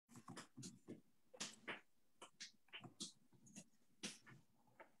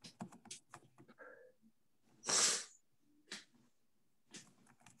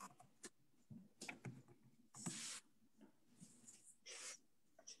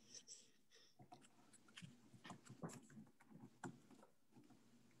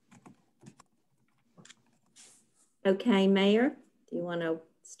Okay, Mayor, do you want to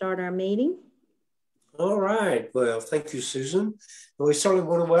start our meeting? All right. Well, thank you, Susan. We certainly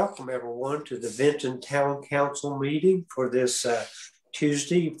want to welcome everyone to the Vinton Town Council meeting for this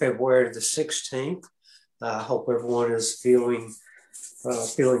Tuesday, February the 16th. I hope everyone is feeling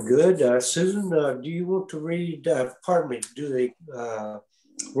good. Susan, do you want to read, do the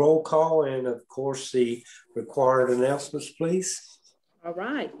roll call and, of course, the required announcements, please? All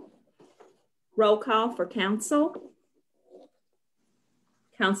right. Roll call for council.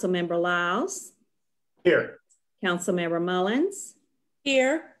 Councilmember Lyles. Here. Councilmember Mullins.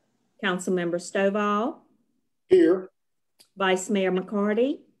 Here. Councilmember Stovall. Here. Vice Mayor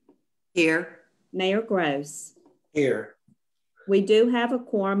McCarty. Here. Mayor Gross. Here. We do have a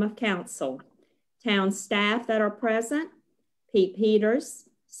quorum of council. Town staff that are present: Pete Peters,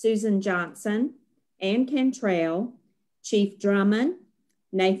 Susan Johnson, Ann Cantrell, Chief Drummond,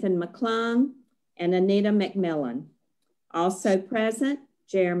 Nathan McClung, and Anita McMillan. Also present,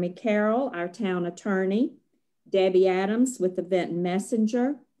 Jeremy Carroll, our town attorney, Debbie Adams with the Vinton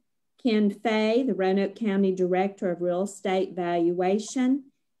Messenger, Ken Fay, the Roanoke County Director of Real Estate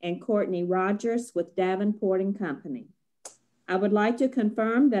Valuation, and Courtney Rogers with Davenport and Company. I would like to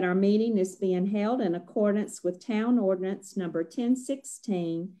confirm that our meeting is being held in accordance with Town Ordinance number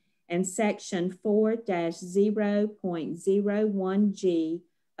 1016 and Section 4-0.01G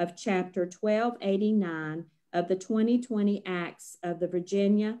of Chapter 1289 of the 2020 Acts of the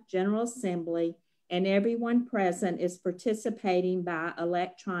Virginia General Assembly, and everyone present is participating by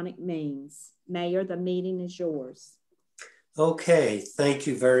electronic means. Mayor, the meeting is yours. Okay, thank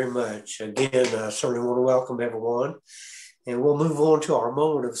you very much. Again, I certainly want to welcome everyone. And we'll move on to our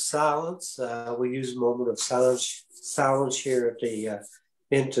moment of silence. We use a moment of silence here at the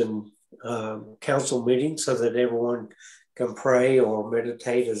Vinton Council meeting so that everyone can pray or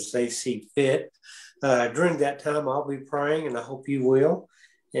meditate as they see fit. During that time, I'll be praying, and I hope you will.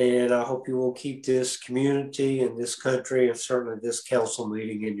 And I hope you will keep this community and this country and certainly this council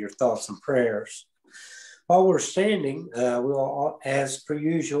meeting in your thoughts and prayers. While we're standing, we'll, as per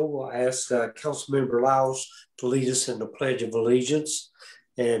usual, we'll ask Councilmember Lyles to lead us in the Pledge of Allegiance.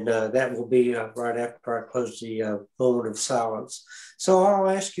 And that will be right after I close the moment of silence. So I'll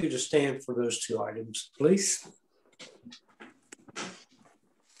ask you to stand for those two items, please.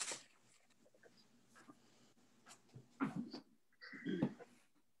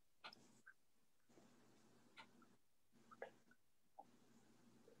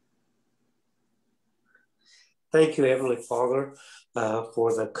 Thank you, Heavenly Father,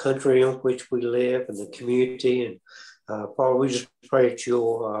 for the country in which we live and the community. And Father, we just pray that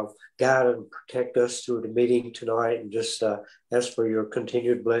you'll guide and protect us through the meeting tonight, and just ask for your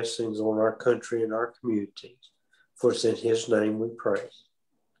continued blessings on our country and our community. For it's in His name we pray.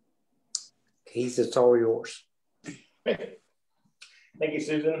 Keith, it's all yours. Thank you,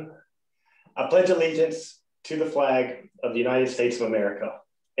 Susan. I pledge allegiance to the flag of the United States of America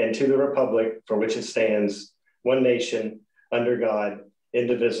and to the republic for which it stands, one nation, under God,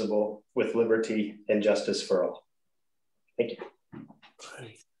 indivisible, with liberty and justice for all. Thank you.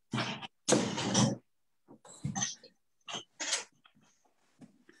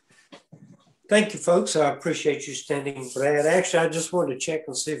 Thank you, folks. I appreciate you standing for that. Actually, I just wanted to check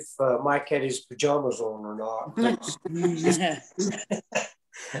and see if Mike had his pajamas on or not.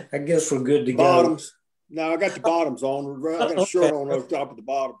 I guess we're good to bottoms. Go. No, I got the bottoms on. I got a shirt on over top of the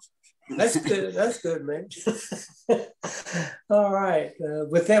bottoms. That's good. That's good, man. All right.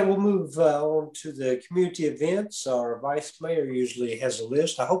 With that, we'll move on to the community events. Our vice mayor usually has a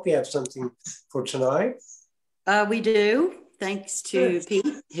list. I hope you have something for tonight. We do. Thanks to Pete,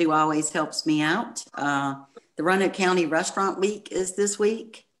 who always helps me out. The Roanoke County Restaurant Week is this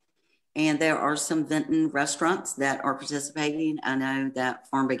week, and there are some Vinton restaurants that are participating. I know that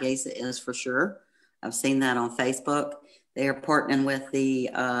Farm Bagasa is for sure. I've seen that on Facebook. They are partnering with the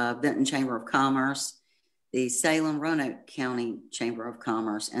Vinton Chamber of Commerce, the Salem Roanoke County Chamber of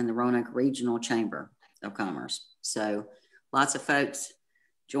Commerce, and the Roanoke Regional Chamber of Commerce. So lots of folks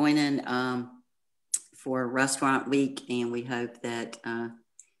joining for Restaurant Week, and we hope that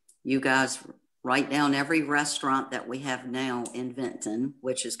you guys write down every restaurant that we have now in Vinton,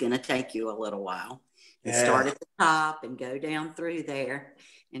 which is going to take you a little while. And start at the top and go down through there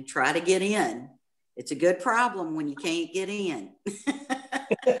and try to get in. It's a good problem when you can't get in.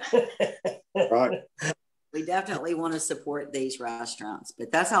 Right. We definitely want to support these restaurants, but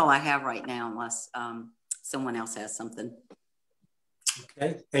that's all I have right now, unless someone else has something.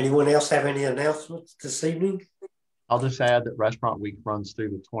 Okay. Anyone else have any announcements this evening? I'll just add that Restaurant Week runs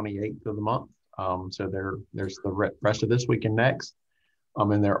through the 28th of the month. So there's the rest of this week and next.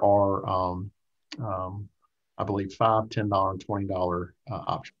 And there are, I believe, $5, $10, and $20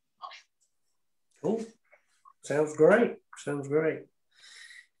 options. Cool. Sounds great. Sounds great.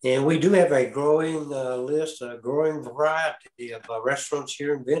 And we do have a growing list, a growing variety of restaurants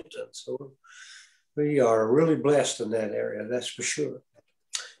here in Benton. So we are really blessed in that area, that's for sure.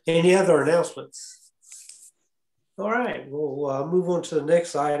 Any other announcements? All right, we'll move on to the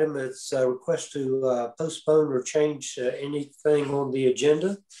next item. It's a request to postpone or change anything on the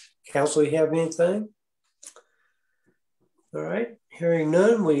agenda. Council, you have anything? All right, hearing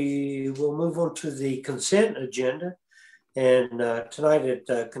none, we will move on to the consent agenda. And tonight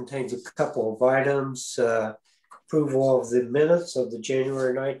it contains a couple of items, approval of the minutes of the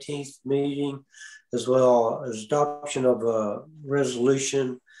January 19th meeting, as well as adoption of a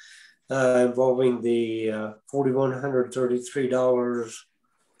resolution involving the $4,133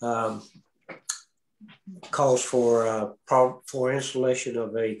 calls for installation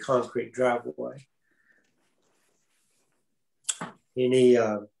of a concrete driveway. Any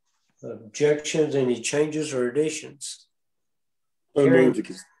objections, any changes or additions? So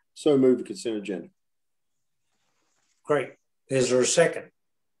move the consent agenda. Great. Is there a second?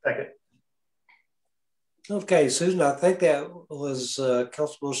 Second. Okay, Susan, I think that was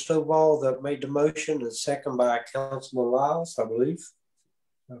Councilman Stovall that made the motion, and second by Councilman Lyles, I believe.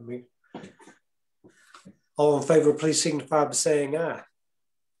 All in favor, please signify by saying aye.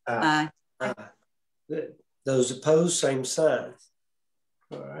 Aye. Aye. Good. Those opposed, same sign.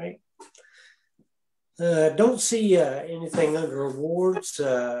 All right. Don't see anything under awards.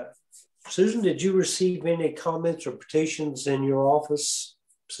 Susan, did you receive any comments or petitions in your office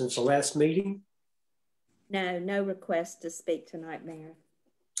since the last meeting? No request to speak tonight, Mayor.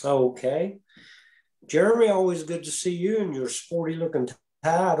 Okay. Jeremy, always good to see you and your sporty looking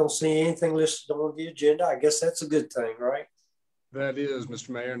tie. I don't see anything listed on the agenda. I guess that's a good thing, right? That is,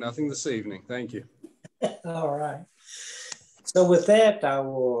 Mr. Mayor. Nothing this evening. Thank you. All right. So with that, I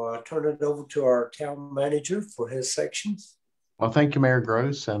will turn it over to our town manager for his section. Well, thank you, Mayor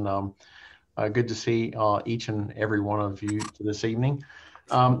Gross, and good to see each and every one of you this evening.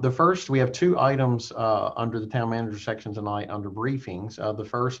 The first, we have two items under the town manager section tonight under briefings. The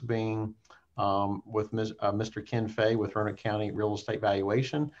first being with Mr. Ken Fay with Roanoke County Real Estate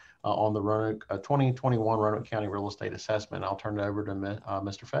Valuation on the 2021 Roanoke County Real Estate Assessment. I'll turn it over to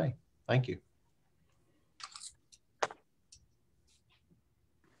Mr. Fay. Thank you.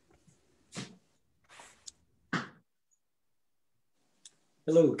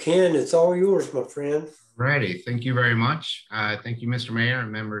 Hello, Ken. It's all yours, my friend. Righty. Thank you very much. Thank you, Mr. Mayor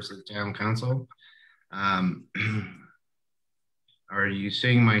and members of the Town Council. Are you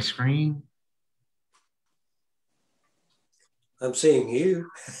seeing my screen? I'm seeing you.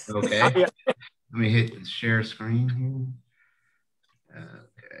 Okay. Let me hit the share screen here.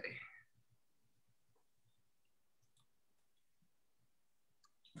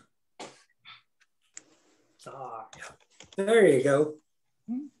 Okay. There you go.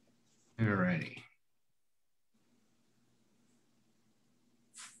 All righty.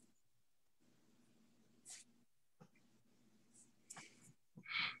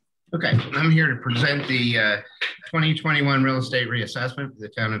 Okay, I'm here to present the 2021 real estate reassessment for the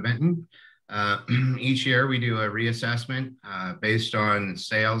town of Benton. Each year we do a reassessment based on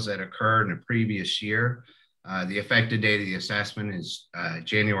sales that occurred in a previous year. The effective date of the assessment is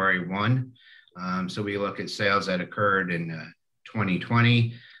January 1. So we look at sales that occurred in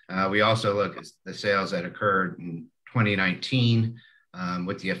 2020. We also look at the sales that occurred in 2019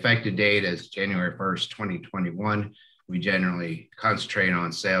 with the effective date as January 1st, 2021. We generally concentrate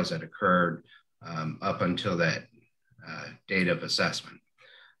on sales that occurred up until that date of assessment.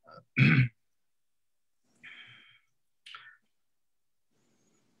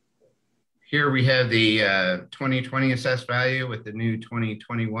 Here we have the 2020 assessed value with the new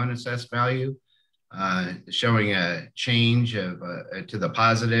 2021 assessed value, showing a change of to the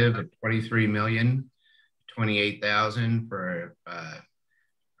positive of $23,028,000 for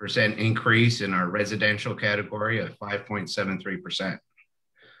 % increase in our residential category of 5.73%.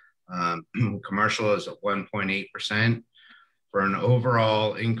 Commercial is at 1.8% for an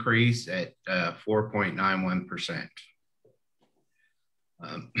overall increase at 4.91%.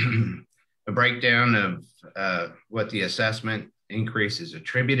 A breakdown of what the assessment increase is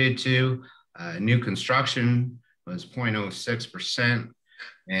attributed to. New construction was 0.06%,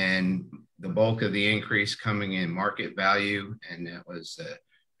 and the bulk of the increase coming in market value, and that was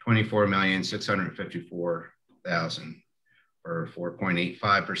 $24,654,000 or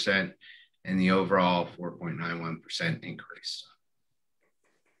 4.85%, and the overall 4.91% increase.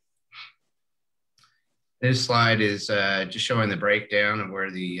 This slide is just showing the breakdown of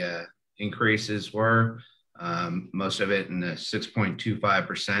where the increases were. most of it in the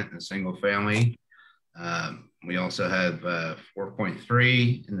 6.25% in the single family. We also have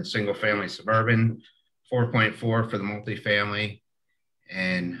 4.3 in the single family suburban, 4.4 for the multifamily,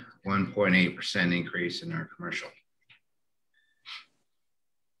 and 1.8% increase in our commercial.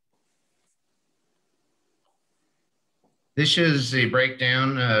 This shows a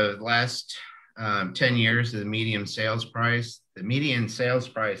breakdown of the last 10 years of the median sales price. The median sales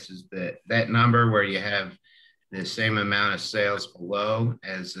price is that number where you have the same amount of sales below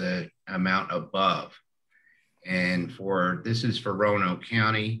as the amount above. And this is for Roanoke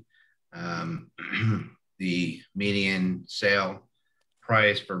County. The median sale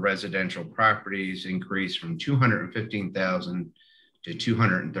price for residential properties increased from $215,000 to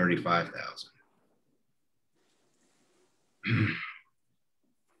 $235,000.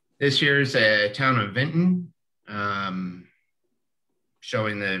 This year's town of Vinton,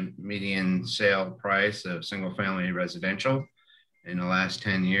 showing the median sale price of single family residential in the last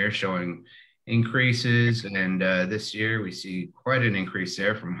 10 years, showing increases. And this year we see quite an increase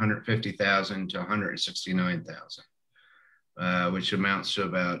there from $150,000 to $169,000, which amounts to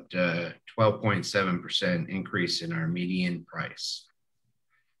about 12.7% increase in our median price.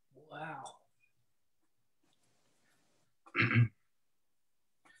 Wow.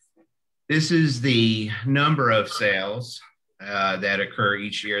 This is the number of sales that occur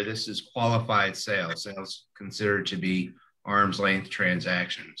each year. This is qualified sales considered to be arm's length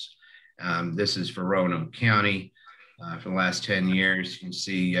transactions. This is for Roanoke County for the last 10 years. You can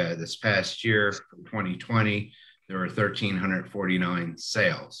see this past year, for 2020, there were 1,349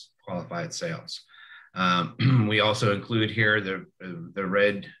 sales, qualified sales. We also include here the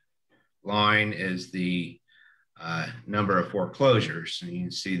red line is the number of foreclosures. And you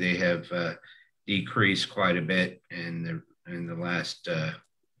can see they have decreased quite a bit in the last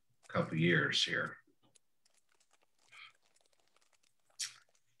couple of years here.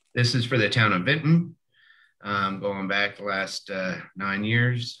 This is for the town of Vinton, going back the last 9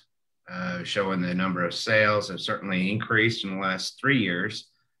 years, showing the number of sales have certainly increased in the last 3 years,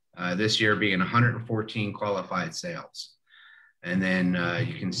 this year being 114 qualified sales. And then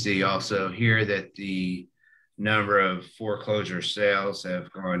you can see also here that the number of foreclosure sales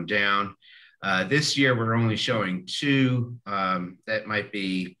have gone down. This year, we're only showing 2. That might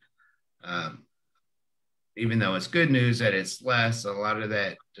be, even though it's good news that it's less, a lot of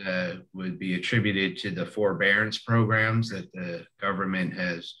that would be attributed to the forbearance programs that the government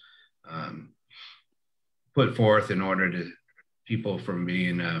has put forth in order to people from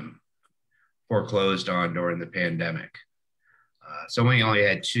being foreclosed on during the pandemic. So we only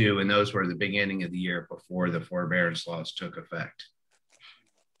had 2, and those were the beginning of the year before the forbearance laws took effect.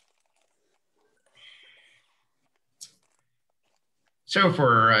 So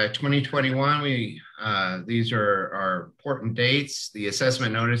for 2021, these are our important dates. The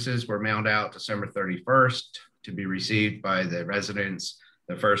assessment notices were mailed out December 31st to be received by the residents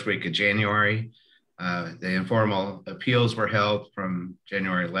the first week of January. The informal appeals were held from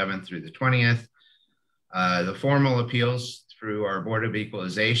January 11th through the 20th. The formal appeals through our Board of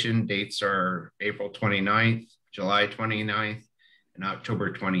Equalization dates are April 29th, July 29th, and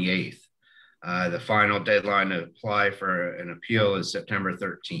October 28th. The final deadline to apply for an appeal is September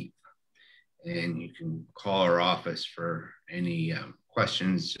 13th. And you can call our office for any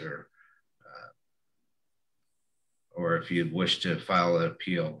questions or if you wish to file an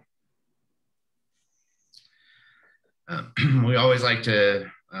appeal. We always like to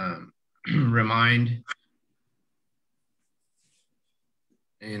remind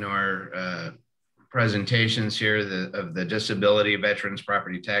in our presentations here of the Disability Veterans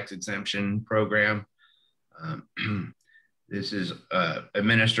Property Tax Exemption Program. This is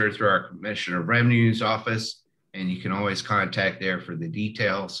administered through our Commissioner of Revenue's office, and you can always contact there for the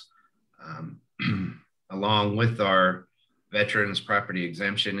details. Along with our Veterans Property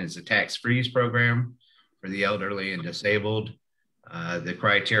Exemption is a tax freeze program for the elderly and disabled. The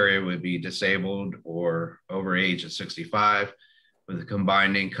criteria would be disabled or over age of 65 with a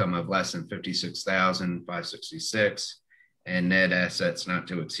combined income of less than $56,566 and net assets not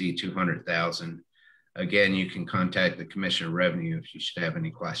to exceed $200,000. Again, you can contact the Commissioner of Revenue if you should have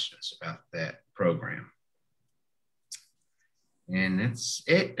any questions about that program. And that's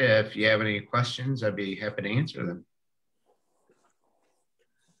it. If you have any questions, I'd be happy to answer them.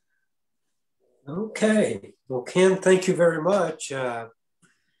 Okay. Well, Ken, thank you very much.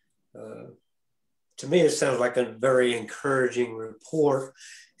 To me, it sounds like a very encouraging report.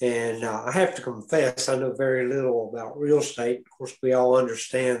 And I have to confess, I know very little about real estate. Of course, we all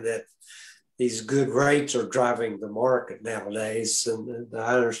understand that these good rates are driving the market nowadays, and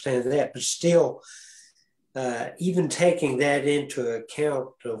I understand that. But still, even taking that into account,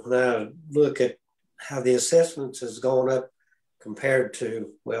 when I look at how the assessments has gone up compared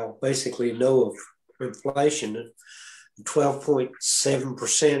to, well, basically no inflation,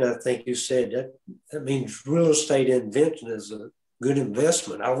 12.7%, I think you said, that means real estate invention is a good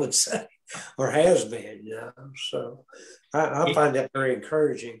investment, I would say, or has been. So I find that very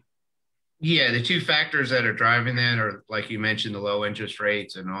encouraging. Yeah, the two factors that are driving that are, like you mentioned, the low interest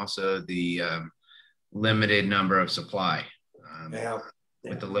rates and also the limited number of supply.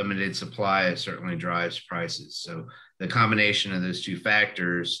 With the limited supply, it certainly drives prices. So the combination of those two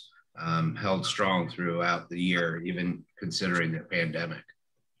factors held strong throughout the year, even considering the pandemic.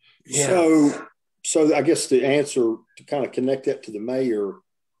 Yeah. So I guess the answer, to kind of connect that to the mayor,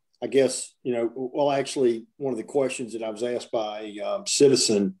 I guess, actually, one of the questions that I was asked by a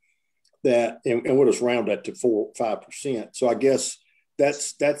citizen that, and we'll just round that to 4-5%. So I guess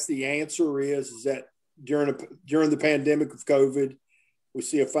that's the answer is that during the pandemic of COVID, we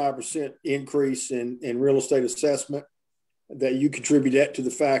see a 5% increase in real estate assessment, that you contribute that to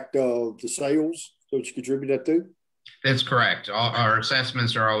the fact of the sales. So what you contribute that to? That's correct. Our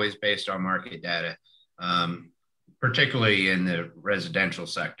assessments are always based on market data, particularly in the residential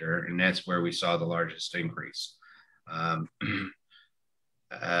sector, and that's where we saw the largest increase.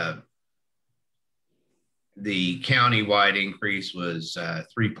 The county-wide increase was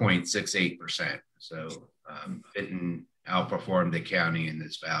 3.68%. So Vinton outperformed the county in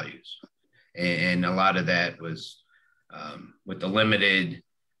its values. And a lot of that was with the limited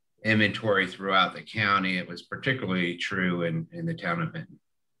inventory throughout the county. It was particularly true in the town of Vinton.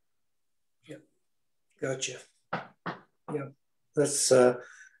 Yep. Gotcha. Yeah. That's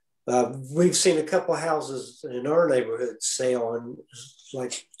we've seen a couple of houses in our neighborhood sell in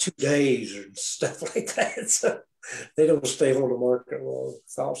like 2 days and stuff like that. So they don't stay on the market long.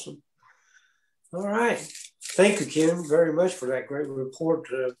 It's awesome. All right. Thank you, Ken, very much for that great report.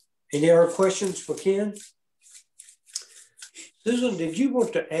 Any other questions for Ken? Susan, did you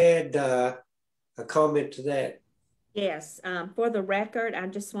want to add a comment to that? Yes. For the record, I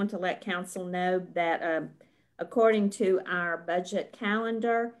just want to let council know that according to our budget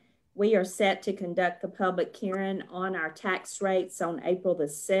calendar, we are set to conduct the public hearing on our tax rates on April the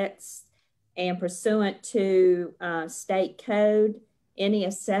 6th. And pursuant to state code, any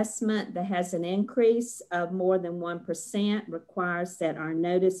assessment that has an increase of more than 1% requires that our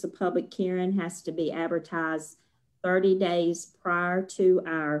notice of public hearing has to be advertised 30 days prior to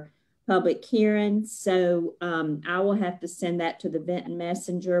our public hearing. So I will have to send that to the Vinton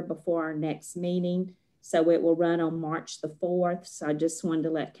Messenger before our next meeting. So it will run on March the 4th. So I just wanted to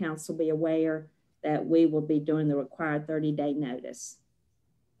let council be aware that we will be doing the required 30-day notice.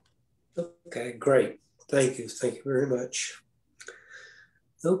 Okay, great. Thank you. Thank you very much.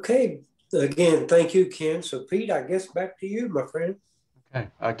 Okay, again, thank you, Ken. So Pete, I guess back to you, my friend. Okay,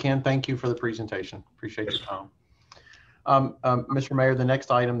 Ken, thank you for the presentation. Appreciate your time. Mr. Mayor, the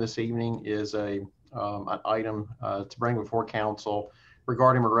next item this evening is an item to bring before council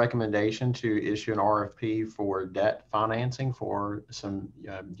regarding a recommendation to issue an RFP for debt financing for some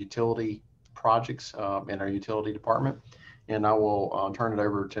utility projects in our utility department. And I will turn it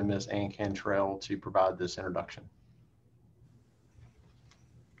over to Ms. Ann Cantrell to provide this introduction.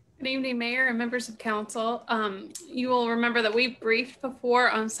 Good evening, Mayor and members of council. You will remember that we briefed before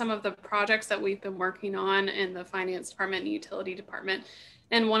on some of the projects that we've been working on in the finance department and utility department.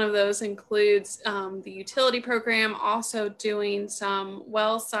 And one of those includes the utility program, also doing some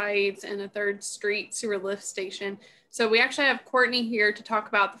well sites and a 3rd Street sewer lift station. So we actually have Courtney here to talk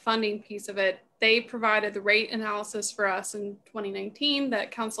about the funding piece of it. They provided the rate analysis for us in 2019 that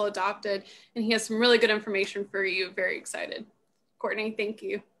council adopted, and he has some really good information for you. Very excited. Courtney, thank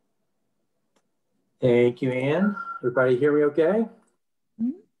you. Thank you, Ann. Everybody hear me okay?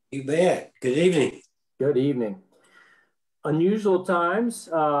 You bet. Good evening. Good evening. Unusual times.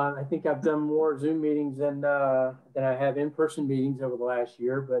 I think I've done more Zoom meetings than I have in-person meetings over the last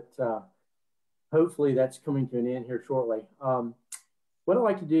year, but hopefully that's coming to an end here shortly. What I'd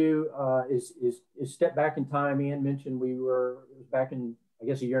like to do is step back in time. Ann mentioned it was back in, I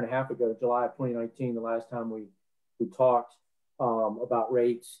guess, a year and a half ago, July of 2019, the last time we talked about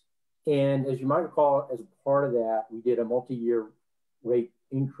rates. And as you might recall, as a part of that, we did a multi-year rate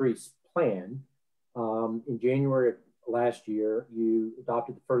increase plan. In January of last year, you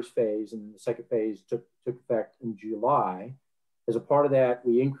adopted the first phase, and the second phase took effect in July. As a part of that,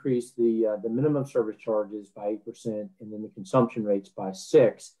 we increased the minimum service charges by 8% and then the consumption rates by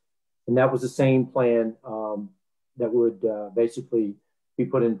 6%. And that was the same plan that would basically be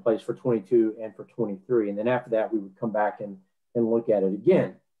put in place for 22 and for 23. And then after that, we would come back and look at it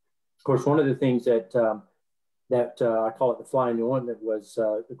again. Of course, one of the things that that I call it the fly in the ointment was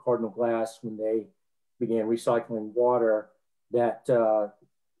the Cardinal Glass when they began recycling water that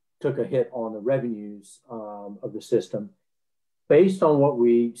took a hit on the revenues of the system. Based on what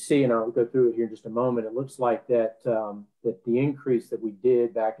we see, and I'll go through it here in just a moment, it looks like that that the increase that we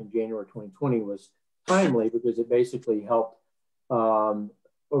did back in January 2020 was timely because it basically helped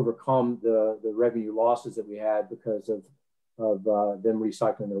overcome the revenue losses that we had because of them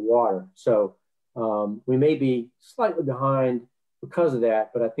recycling their water. So we may be slightly behind because of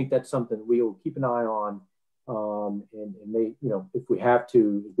that, but I think that's something we will keep an eye on, and may, you know, if we have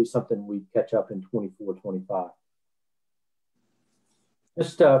to, it'd be something we catch up in 24, 25.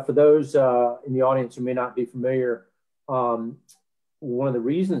 Just for those in the audience who may not be familiar, one of the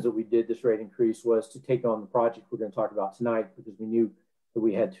reasons that we did this rate increase was to take on the project we're going to talk about tonight, because we knew that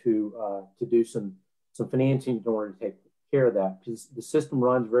we had to do some financing in order to take care of that. Because the system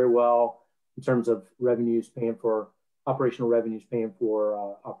runs very well in terms of revenues paying for operational revenues, paying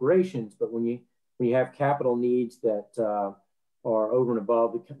for operations. But when you have capital needs that are over and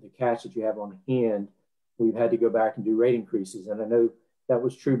above the cash that you have on hand, we've had to go back and do rate increases. And I know that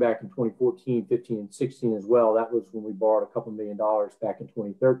was true back in 2014, 15, and 16 as well. That was when we borrowed a couple $1 million back in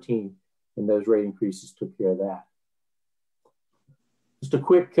 2013, and those rate increases took care of that. Just a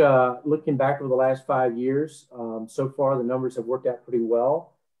quick looking back over the last 5 years. So far, the numbers have worked out pretty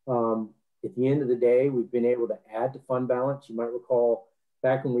well. At the end of the day, we've been able to add to fund balance. You might recall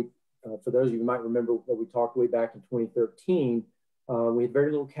back when we, for those of you who might remember that we talked way back in 2013, we had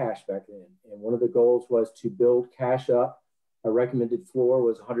very little cash back then. And one of the goals was to build cash up. Our recommended floor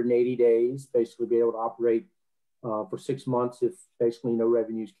was 180 days, basically be able to operate for 6 months if basically no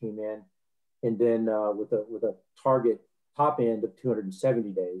revenues came in. And then with a target top end of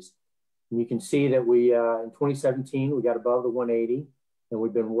 270 days. And you can see that we, in 2017, we got above the 180, and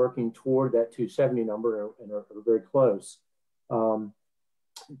we've been working toward that 270 number and are very close.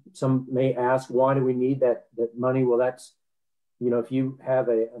 Some may ask, why do we need that money? Well, that's, you know, if you have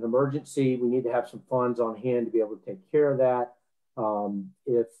an emergency, we need to have some funds on hand to be able to take care of that.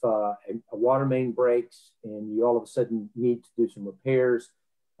 If a water main breaks and you all of a sudden need to do some repairs,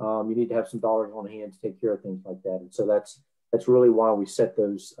 you need to have some dollars on hand to take care of things like that. And so that's really why we set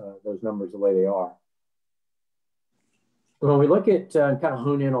those numbers the way they are. When we look at and kind of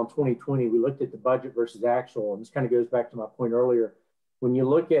hone in on 2020, we looked at the budget versus actual, and this kind of goes back to my point earlier. When you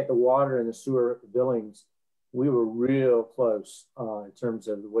look at the water and the sewer billings, we were real close in terms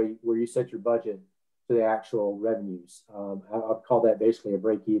of the way where you set your budget to the actual revenues. I'll call that basically a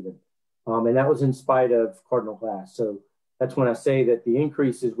break even. And that was in spite of Cardinal Glass. So that's when I say that the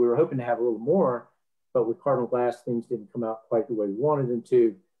increases, we were hoping to have a little more, but with Cardinal Glass, things didn't come out quite the way we wanted them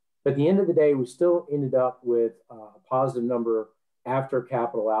to. But at the end of the day, we still ended up with a positive number after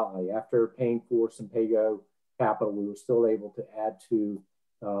capital outlay. After paying for some pay-go capital, we were still able to add to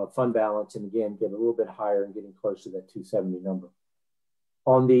fund balance and again, get a little bit higher and getting close to that 270 number.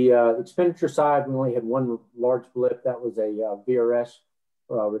 On the expenditure side, we only had one large blip. That was a VRS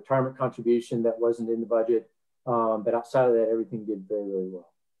retirement contribution that wasn't in the budget. But outside of that, everything did very, very well.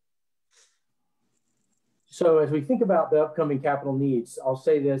 So as we think about the upcoming capital needs, I'll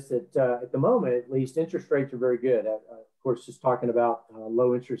say this, that at the moment, at least, interest rates are very good. Of course, just talking about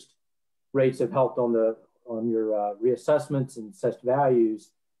low interest rates have helped on your reassessments and assessed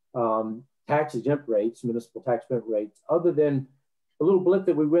values. Tax exempt rates, municipal tax exempt rates, other than a little blip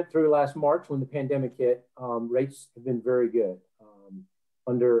that we went through last March when the pandemic hit, rates have been very good.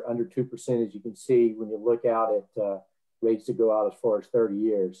 Under 2%, as you can see, when you look out at rates that go out as far as 30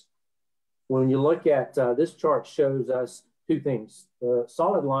 years. When you look at this chart shows us two things. The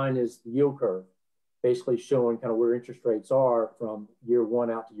solid line is the yield curve, basically showing kind of where interest rates are from year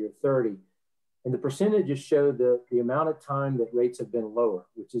 1 out to year 30. And the percentages show the amount of time that rates have been lower,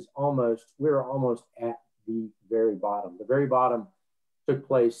 which is we're almost at the very bottom. The very bottom took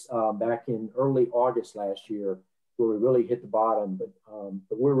place back in early August last year, where we really hit the bottom,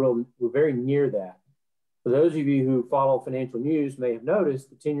 but we're very near that. For those of you who follow financial news may have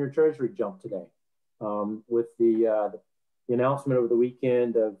noticed the 10-year Treasury jumped today with the announcement over the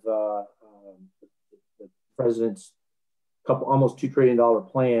weekend of the president's almost $2 trillion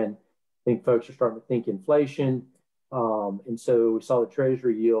plan. I think folks are starting to think inflation. And so we saw the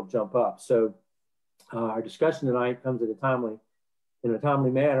Treasury yield jump up. So our discussion tonight comes in a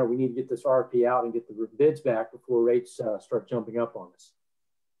timely manner. We need to get this RFP out and get the bids back before rates start jumping up on us.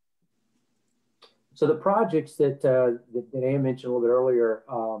 So the projects that Ann mentioned a little bit earlier,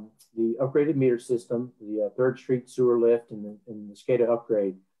 the upgraded meter system, the 3rd Street sewer lift, and the SCADA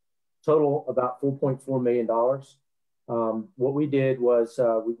upgrade, total about $4.4 million. What we did was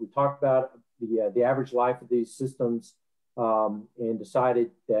we talked about the average life of these systems and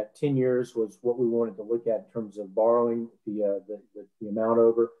decided that 10 years was what we wanted to look at in terms of borrowing the amount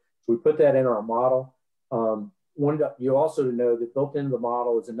over. So we put that in our model. Wanted you also to know that built into the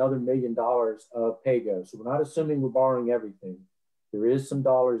model is another $1 million of PAYGO. So we're not assuming we're borrowing everything. There is some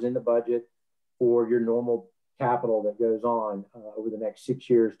dollars in the budget for your normal capital that goes on over the next 6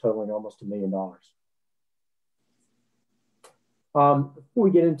 years, totaling almost $1 million. Before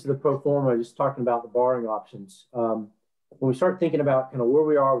we get into the pro forma, just talking about the borrowing options. When we start thinking about kind of where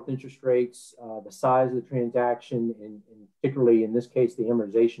we are with interest rates, the size of the transaction, and particularly in this case, the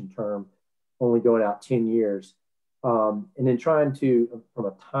amortization term, only going out 10 years, and then trying to, from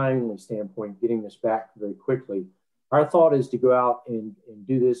a timely standpoint, getting this back very quickly. Our thought is to go out and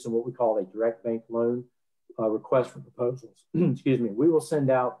do this in what we call a direct bank loan request for proposals. Excuse me. We will send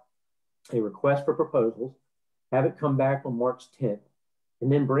out a request for proposals, have it come back on March 10th,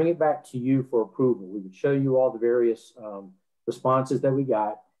 and then bring it back to you for approval. We would show you all the various responses that we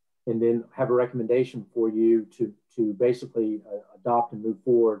got, and then have a recommendation for you to basically adopt and move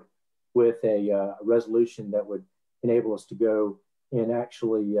forward with a resolution that would enable us to go and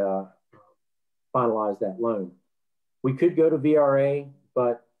actually finalize that loan. We could go to VRA,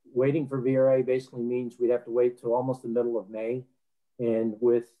 but waiting for VRA basically means we'd have to wait till almost the middle of May. And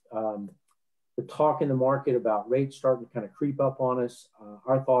with the talk in the market about rates starting to kind of creep up on us,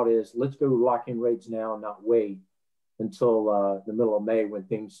 our thought is let's go lock in rates now and not wait until the middle of May when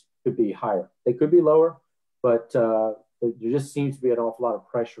things could be higher. They could be lower, but there just seems to be an awful lot of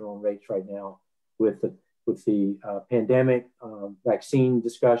pressure on rates right now with the pandemic, vaccine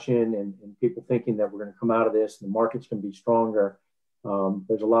discussion, and people thinking that we're going to come out of this and the market's going to be stronger.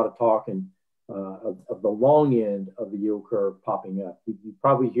 There's a lot of talk of the long end of the yield curve popping up. You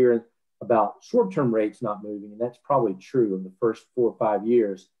probably hear about short-term rates not moving, and that's probably true in the first 4 or 5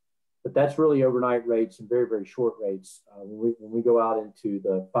 years. But that's really overnight rates and very, very short rates. When we go out into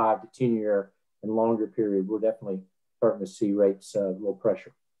the 5 to 10 year and longer period, we're definitely starting to see rates a little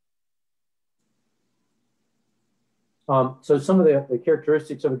pressure. So some of the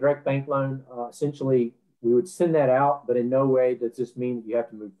characteristics of a direct bank loan, essentially, we would send that out, but in no way does this mean that you have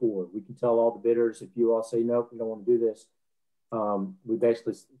to move forward. We can tell all the bidders, if you all say, nope, we don't want to do this, we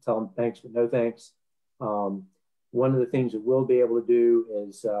basically tell them thanks, but no thanks. One of the things that we'll be able to do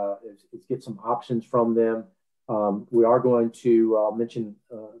is get some options from them. We are going to mention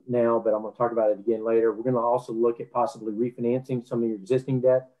now, but I'm going to talk about it again later. We're going to also look at possibly refinancing some of your existing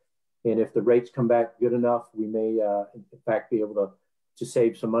debt. And if the rates come back good enough, we may, in fact, be able to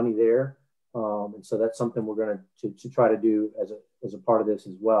save some money there. And so that's something we're going to try to do as a part of this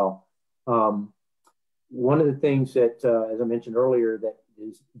as well. One of the things that, as I mentioned earlier, that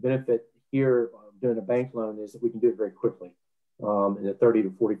is benefit here doing a bank loan is that we can do it very quickly in a 30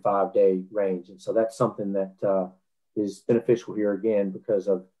 to 45 day range. And so that's something that is beneficial here again because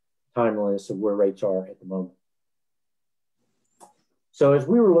of timeliness of where rates are at the moment. So as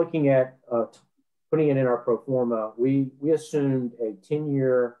we were looking at putting it in our pro forma, we assumed a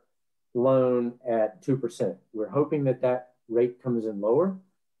 10-year loan at 2%. We're hoping that rate comes in lower,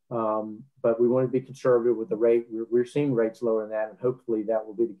 but we want to be conservative with the rate. We're seeing rates lower than that, and hopefully that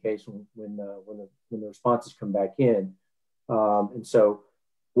will be the case when the responses come back in. And so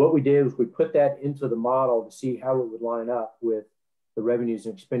what we did was we put that into the model to see how it would line up with the revenues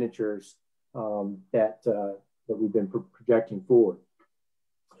and expenditures that we've been projecting forward.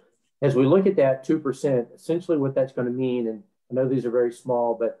 As we look at that 2%, essentially what that's going to mean, and I know these are very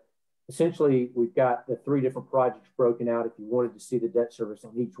small, but essentially we've got the 3 different projects broken out if you wanted to see the debt service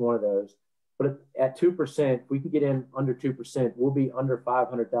on each one of those. But at 2%, if we can get in under 2%, we'll be under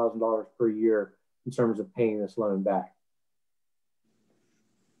 $500,000 per year in terms of paying this loan back.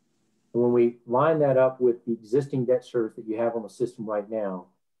 And when we line that up with the existing debt service that you have on the system right now,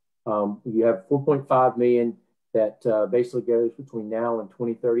 you have $4.5 million that basically goes between now and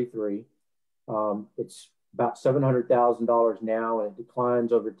 2033. It's about $700,000 now, and it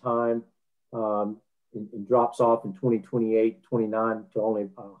declines over time and drops off in 2028, 29 to only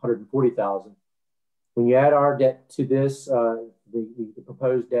 $140,000. When you add our debt to this, the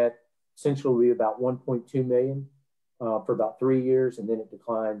proposed debt essentially will be about $1.2 million for about 3 years, and then it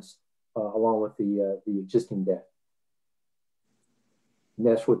declines along with the existing debt. And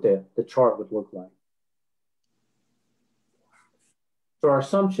that's what the chart would look like. So our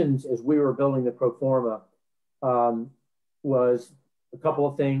assumptions as we were building the pro forma was a couple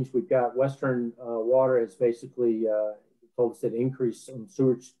of things. We've got Western Water has basically told us that increase in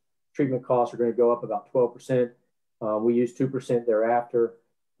sewage treatment costs are going to go up about 12%. We used 2% thereafter.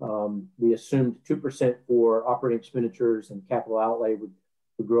 We assumed 2% for operating expenditures and capital outlay would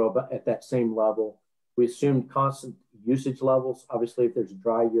would grow about at that same level. We assumed constant usage levels. Obviously, if there's a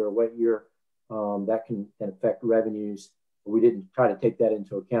dry year or wet year, that can affect revenues. But we didn't try to take that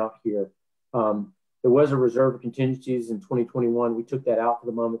into account here. There was a reserve of contingencies in 2021. We took that out for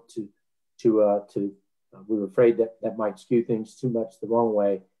the moment we were afraid that might skew things too much the wrong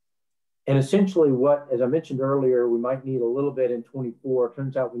way. And essentially as I mentioned earlier, we might need a little bit in 24. It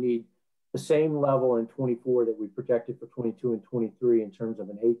turns out we need the same level in 24 that we projected for 22 and 23 in terms of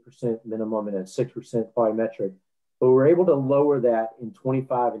an 8% minimum and a 6% volumetric. But we're able to lower that in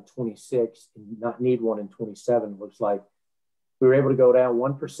 25 and 26 and not need one in 27, looks like. We were able to go down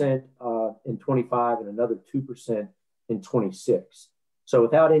 1% in 25 and another 2% in 26. So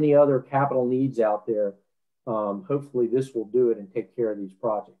without any other capital needs out there, hopefully this will do it and take care of these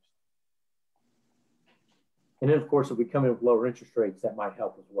projects. And then, of course, if we come in with lower interest rates, that might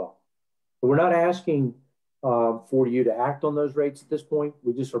help as well. But we're not asking for you to act on those rates at this point.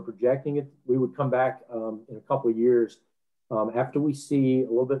 We just are projecting it. We would come back in a couple of years after we see a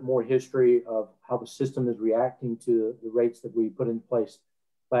little bit more history of how the system is reacting to the rates that we put in place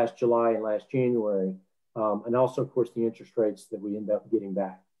last July and last January, and also, of course, the interest rates that we end up getting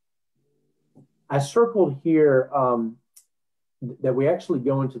back. I circled here that we actually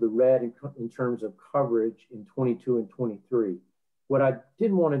go into the red in terms of coverage in 22 and 23. What I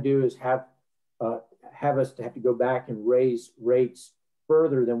didn't want to do is have us to have to go back and raise rates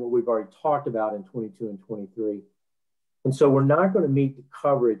further than what we've already talked about in 22 and 23. And so we're not going to meet the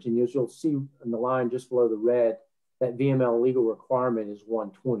coverage. And as you'll see in the line just below the red, that VML legal requirement is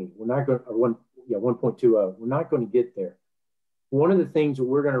 120. We're not going to, 1.20. We're not going to get there. One of the things that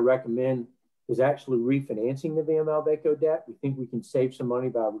we're going to recommend is actually refinancing the VML VACO debt. We think we can save some money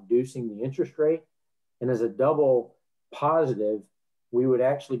by reducing the interest rate. And as a double positive, we would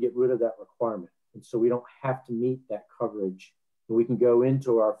actually get rid of that requirement. And so we don't have to meet that coverage. And we can go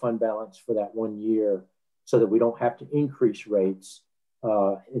into our fund balance for that 1 year so that we don't have to increase rates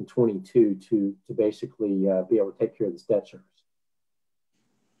in 22 to basically be able to take care of this debt service.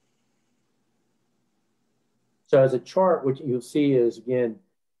 So as a chart, what you'll see is, again,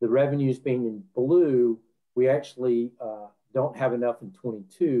 the revenues being in blue, we actually don't have enough in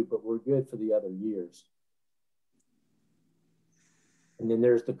 22, but we're good for the other years. And then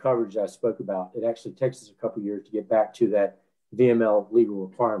there's the coverage I spoke about. It actually takes us a couple of years to get back to that VML legal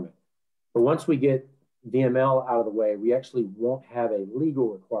requirement. But once we get VML out of the way, we actually won't have a legal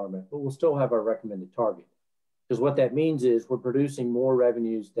requirement, but we'll still have our recommended target. Because what that means is we're producing more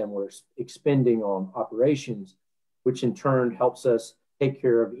revenues than we're expending on operations, which in turn helps us take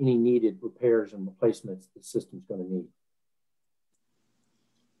care of any needed repairs and replacements the system's going to need.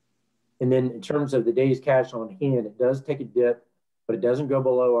 And then in terms of the days cash on hand, it does take a dip, but it doesn't go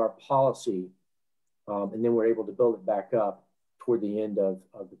below our policy. And then we're able to build it back up toward the end of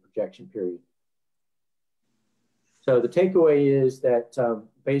the projection period. So the takeaway is that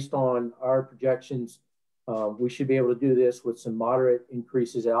based on our projections, we should be able to do this with some moderate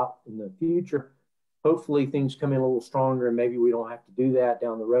increases out in the future. Hopefully things come in a little stronger and maybe we don't have to do that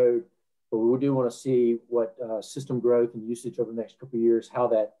down the road, but we do want to see what system growth and usage over the next couple of years, how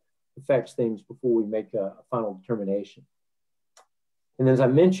that affects things before we make a final determination. And as I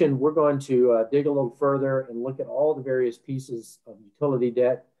mentioned, we're going to dig a little further and look at all the various pieces of utility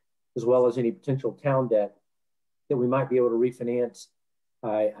debt, as well as any potential town debt that we might be able to refinance.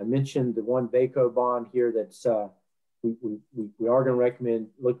 I mentioned the one VACO bond here that's, we are going to recommend,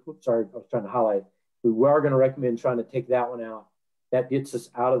 sorry, I was trying to highlight, we are going to recommend trying to take that one out. That gets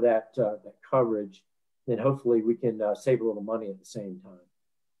us out of that, that coverage. Then hopefully we can save a little money at the same time.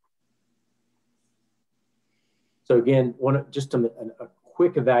 So again, just a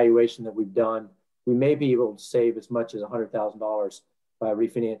quick evaluation that we've done, we may be able to save as much as $100,000 by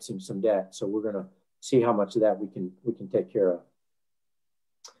refinancing some debt. So we're going to see how much of that we can take care of.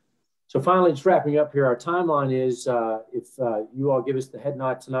 So finally, just wrapping up here, our timeline is if you all give us the head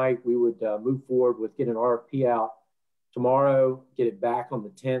nod tonight, we would move forward with getting an RFP out tomorrow, get it back on the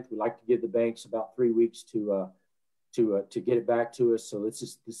 10th. We'd like to give the banks about 3 weeks to get it back to us. So this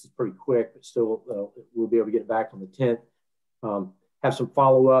is pretty quick, but still we'll be able to get it back on the 10th. Have some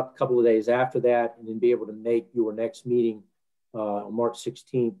follow-up a couple of days after that, and then be able to make your next meeting on March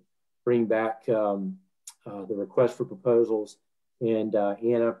 16th, bring back the request for proposals. And I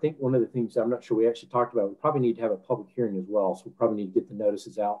think one of the things I'm not sure we actually talked about, we probably need to have a public hearing as well. So we probably need to get the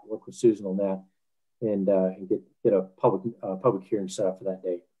notices out, work with Susan on that, and get a public hearing set up for that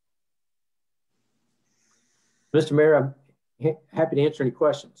date. Mr. Mayor, I'm happy to answer any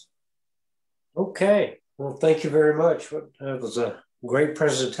questions. Okay. Well, thank you very much. That was a great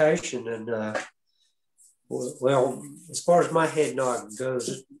presentation, and Well, as far as my head nod goes,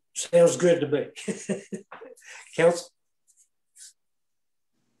 it sounds good to me. Council?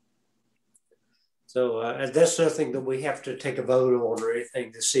 So that's nothing that we have to take a vote on or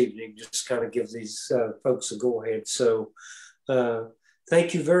anything this evening, just kind of give these folks a go ahead. So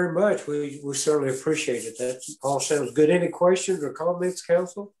thank you very much. We certainly appreciate it. That all sounds good. Any questions or comments,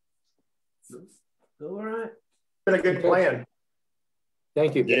 Council? All right. Been a good plan.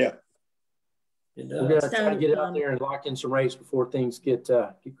 Thank you. Yeah. We're going to try to get out there and lock in some rates before things get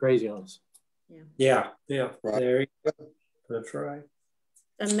crazy on us. Yeah. Right. There you go. That's right.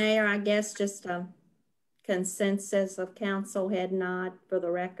 The Mayor, I guess just a consensus of council head nod for the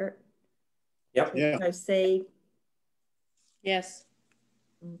record. Yep. Yeah. Proceed. Yes.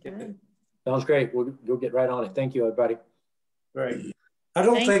 Okay. Sounds great. We'll get right on it. Thank you, everybody. Right. I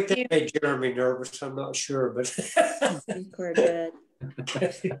don't Thank think you. that made Jeremy nervous. I'm not sure, but I think we're good.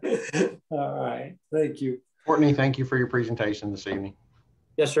 all right. Thank you. Courtney, thank you for your presentation this evening.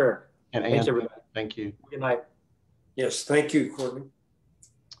 Yes, sir. And Thanks, Ann, everybody. thank you. Good night. Yes, thank you, Courtney.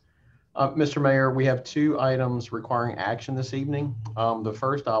 Mr. Mayor, we have 2 items requiring action this evening. The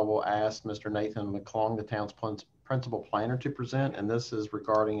first, I will ask Mr. Nathan McClung, the town's principal planner, to present, and this is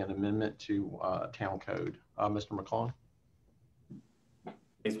regarding an amendment to town code. Mr. McClung.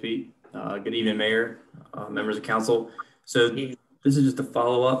 Thanks, Pete. Good evening, Mayor, members of council. So this is just a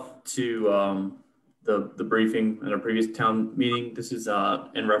follow-up to the briefing in our previous town meeting. This is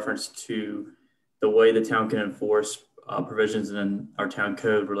in reference to the way the town can enforce provisions in our town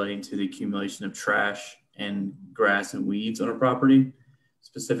code relating to the accumulation of trash and grass and weeds on our property.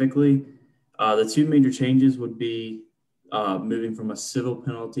 Specifically, the 2 major changes would be moving from a civil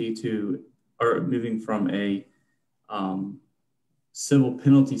penalty moving from a civil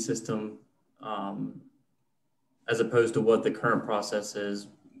penalty system as opposed to what the current process is,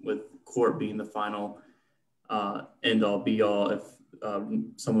 with court being the final end all be all if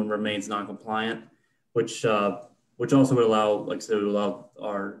someone remains non-compliant, which also would allow, like I said, would allow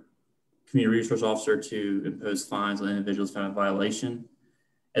our community resource officer to impose fines on individuals found in violation.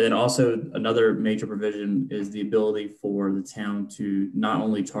 And then also another major provision is the ability for the town to not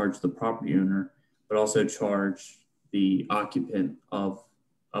only charge the property owner, but also charge the occupant of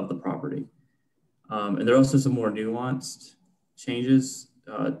the property. And there are also some more nuanced changes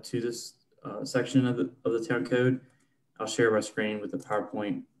to this section of the town code. I'll share my screen with the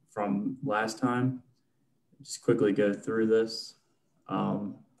PowerPoint from last time. Just quickly go through this.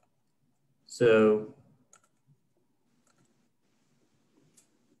 So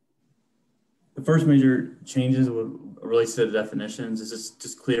the first major changes would relate to the definitions. This is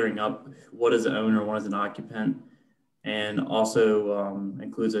just clearing up what is an owner, what is an occupant, and also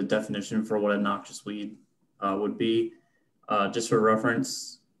includes a definition for what a noxious weed would be. Just for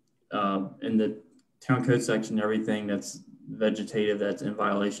reference, in the town code section, everything that's vegetative that's in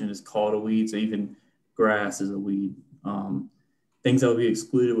violation is called a weed. So even grass is a weed. Things that would be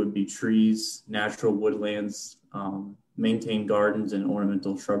excluded would be trees, natural woodlands, maintained gardens, and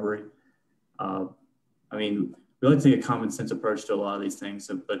ornamental shrubbery. I mean, we like to take a common sense approach to a lot of these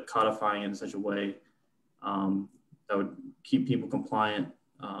things, but codifying it in such a way that would keep people compliant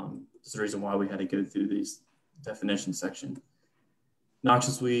is the reason why we had to go through these definition section.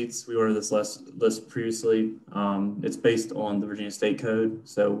 Noxious weeds, we ordered this list previously. It's based on the Virginia State Code,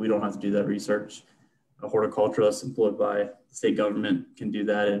 so we don't have to do that research. A horticulturalist employed by the state government can do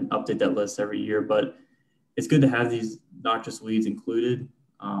that and update that list every year, but it's good to have these noxious weeds included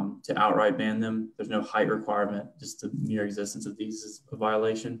to outright ban them. There's no height requirement, just the mere existence of these is a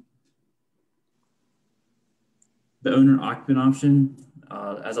violation. The owner occupant option,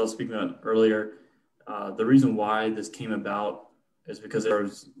 as I was speaking about earlier, the reason why this came about is because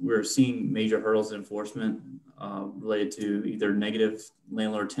we're seeing major hurdles in enforcement related to either negative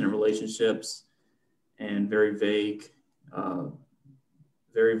landlord-tenant relationships and very vague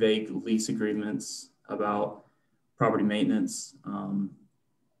lease agreements about property maintenance,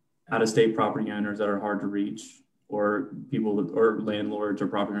 out-of-state property owners that are hard to reach, or or landlords or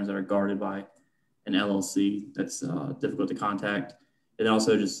property owners that are guarded by an LLC that's difficult to contact, and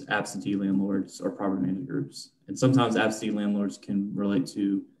also just absentee landlords or property management groups. And sometimes absentee landlords can relate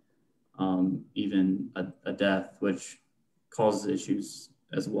to even a death, which causes issues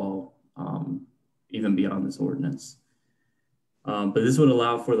as well, even beyond this ordinance. But this would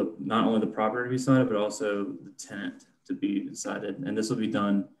allow for not only the property to be cited, but also the tenant to be cited. And this will be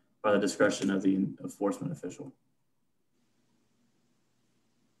done by the discretion of the enforcement official.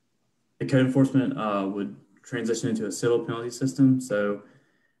 The code enforcement would transition into a civil penalty system. So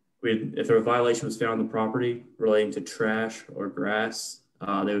if a violation was found on the property relating to trash or grass,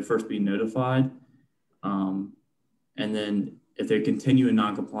 they would first be notified. And then if they continue in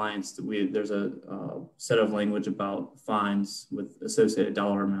noncompliance, there's a set of language about fines with associated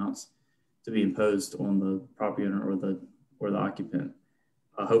dollar amounts to be imposed on the property owner or the occupant.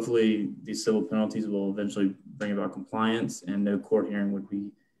 Hopefully, these civil penalties will eventually bring about compliance and no court hearing would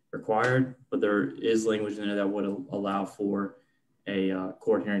be required, but there is language in there that would allow for a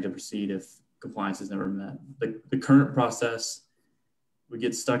court hearing to proceed if compliance is never met. The current process, we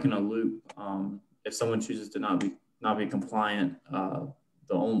get stuck in a loop. If someone chooses to not be compliant,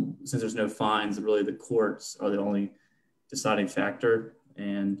 since there's no fines, really the courts are the only deciding factor,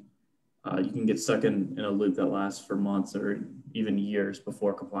 and you can get stuck in a loop that lasts for months or even years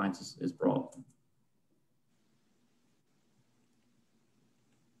before compliance is brought.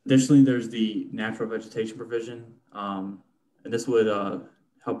 Additionally, there's the natural vegetation provision, and this would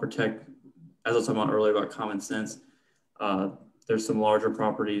help protect, as I was talking about earlier about common sense. There's some larger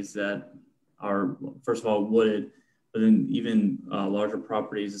properties that are, first of all, wooded, but then even larger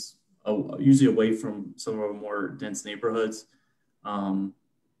properties, usually away from some of our more dense neighborhoods. And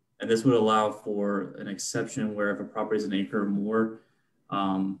this would allow for an exception where if a property is an acre or more,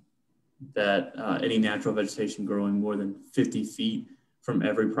 that any natural vegetation growing more than 50 feet from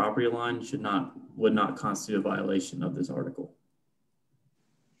every property line would not constitute a violation of this article.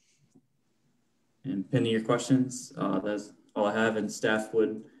 And pending your questions, that's all I have, and staff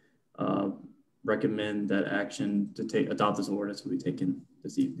would recommend that action to adopt this ordinance will be taken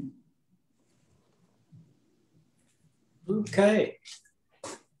this evening. Okay.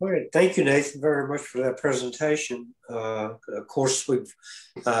 All right. Thank you, Nathan, very much for that presentation. Of course, we've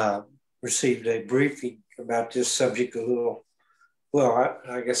received a briefing about this subject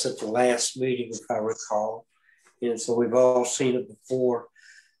I guess at the last meeting, if I recall. And so we've all seen it before,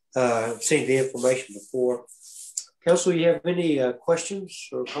 seen the information before. Council, you have any questions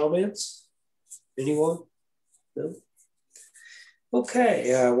or comments? Anyone? No?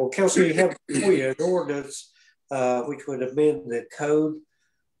 Okay. Well, Council, you have before you an ordinance which would amend the code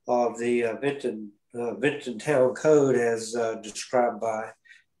of the Benton Town Code as described by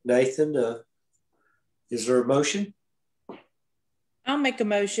Nathan. Is there a motion? I'll make a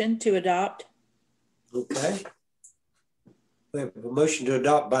motion to adopt. Okay. We have a motion to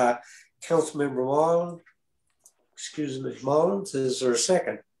adopt by Councilmember Mullins. Excuse me, Mullins. Is there a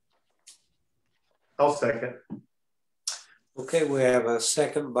second? I'll second. Okay, we have a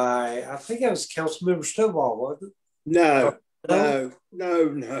second by, I think that was Councilmember Stovall, wasn't it? No.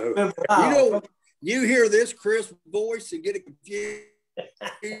 You hear this crisp voice and get it confused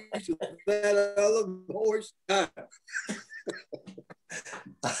with that other voice. No.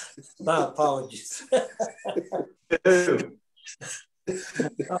 My apologies.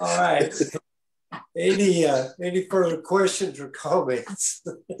 All right. Any further questions or comments?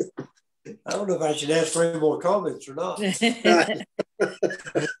 I don't know if I should ask for any more comments or not. Call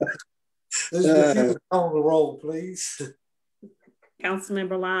the roll, please.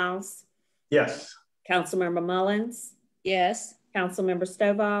 Councilmember Lyles? Yes. Councilmember Mullins? Yes. Councilmember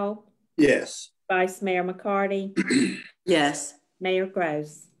Stovall? Yes. Vice Mayor McCarty? Yes. Mayor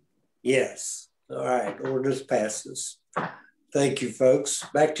Gross? Yes. All right, ordinance passes. Thank you, folks.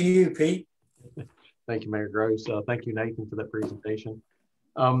 Back to you, Pete. Thank you, Mayor Gross. Thank you, Nathan, for that presentation.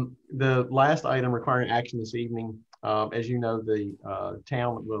 The last item requiring action this evening, as you know, the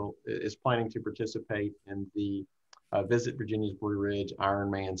town is planning to participate in the Visit Virginia's Blue Ridge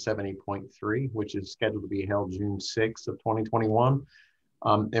Ironman 70.3, which is scheduled to be held June 6th of 2021.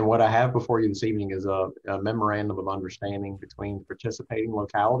 And what I have before you this evening is a memorandum of understanding between participating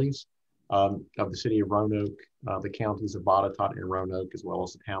localities of the city of Roanoke, the counties of Botetourt and Roanoke, as well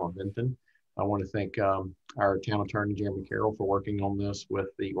as the town of Benton. I want to thank our town attorney, Jeremy Carroll, for working on this with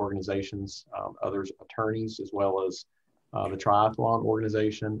the organizations, others attorneys, as well as the Triathlon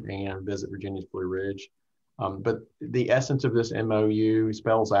Organization and Visit Virginia's Blue Ridge. But the essence of this MOU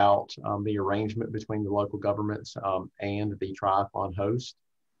spells out the arrangement between the local governments and the triathlon host,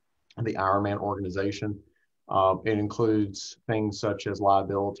 the Ironman organization. It includes things such as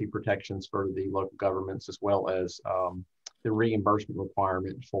liability protections for the local governments, as well as the reimbursement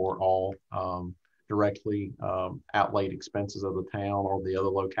requirement for all directly outlaid expenses of the town or the other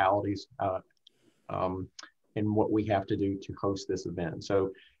localities and what we have to do to host this event.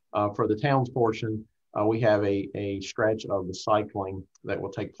 So for the town's portion, we have a stretch of the cycling that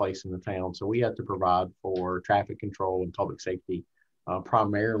will take place in the town. So we have to provide for traffic control and public safety.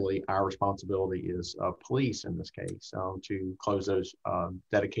 Primarily, our responsibility is police in this case to close those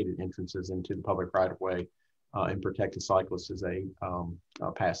dedicated entrances into the public right-of-way and protect the cyclists as they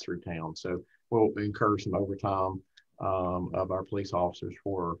pass through town. So we'll incur some overtime of our police officers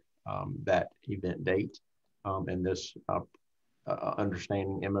for that event date. And this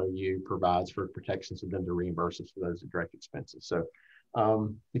understanding MOU provides for protections of them to reimburse us for those direct expenses. So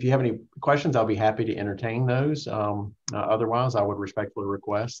if you have any questions, I'll be happy to entertain those. Otherwise, I would respectfully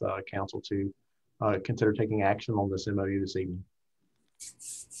request council to consider taking action on this MOU this evening.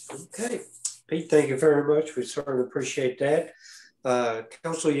 Okay, Pete, thank you very much. We certainly appreciate that.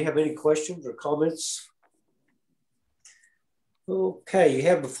 Council, you have any questions or comments? Okay, you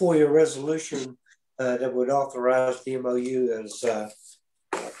have before you a resolution that would authorize the MOU as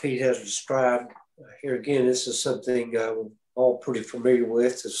Pete has described. Here again, this is something we're all pretty familiar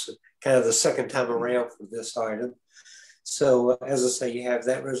with. It's kind of the second time around for this item. So as I say, you have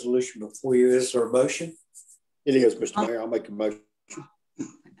that resolution before you. Is there a motion? It is, Mr. Mayor. I'll make a motion.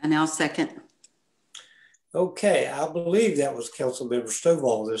 And I'll second. Okay, I believe that was Councilmember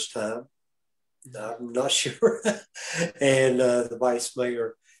Stovall this time. I'm not sure. And the Vice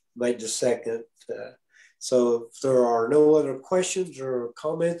Mayor made the second. So if there are no other questions or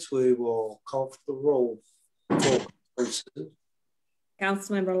comments, we will call for the roll.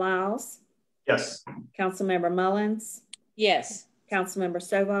 Councilmember Lyles? Yes. Councilmember Mullins? Yes. Councilmember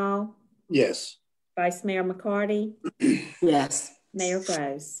Stovall? Yes. Vice Mayor McCarty? Yes. Mayor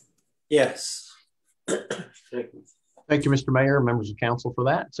Gross? Yes. Thank you, Mr. Mayor, members of council for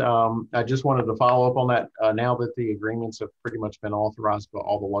that. I just wanted to follow up on that. Now that the agreements have pretty much been authorized by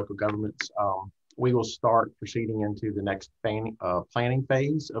all the local governments, we will start proceeding into the next planning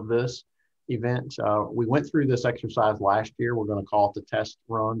phase of this event. We went through this exercise last year. We're going to call it the test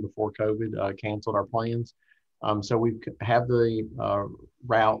run before COVID canceled our plans. So we have the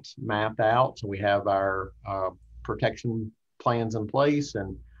route mapped out. So we have our protection plans in place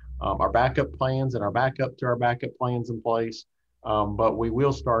and our backup plans and our backup to our backup plans in place. But we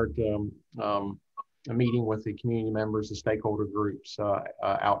will start a meeting with the community members, the stakeholder groups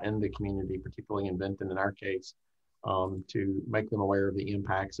out in the community, particularly in Benton in our case, to make them aware of the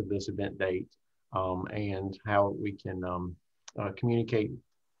impacts of this event date and how we can communicate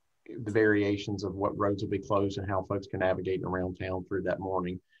the variations of what roads will be closed and how folks can navigate around town through that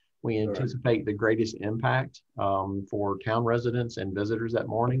morning. We anticipate the greatest impact for town residents and visitors that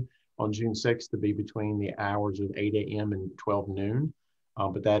morning on June 6th to be between the hours of 8 a.m. and 12 noon.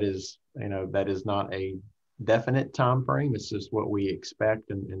 But that is, that is not a definite time frame. It's just what we expect.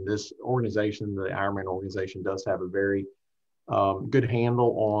 And this organization, the Ironman organization, does have a very good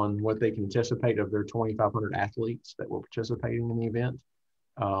handle on what they can anticipate of their 2,500 athletes that will participating in the event.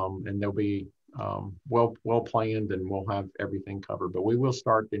 And they'll be well planned, and we'll have everything covered. But we will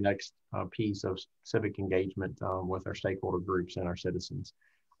start the next piece of civic engagement with our stakeholder groups and our citizens.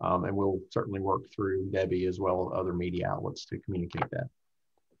 And we'll certainly work through Debbie as well as other media outlets to communicate that.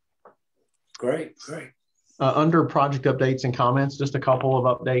 Great. Under project updates and comments, just a couple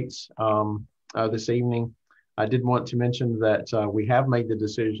of updates this evening. I did want to mention that we have made the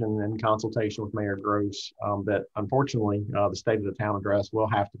decision in consultation with Mayor Gross that unfortunately the State of the Town address will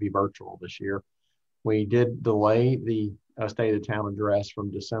have to be virtual this year. We did delay the State of the Town address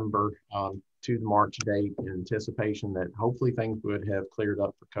from December to the March date in anticipation that hopefully things would have cleared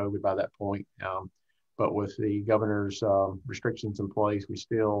up for COVID by that point. But with the governor's restrictions in place, we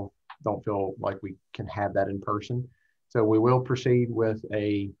still don't feel like we can have that in person. So we will proceed with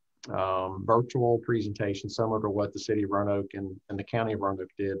a virtual presentation similar to what the city of Roanoke and the county of Roanoke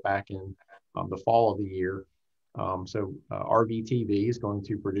did back in the fall of the year. So RVTV is going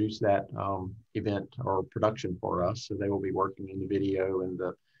to produce that event or production for us. So they will be working in the video and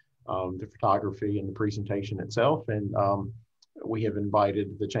the photography and the presentation itself. And we have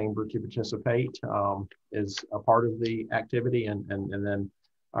invited the chamber to participate as a part of the activity. And then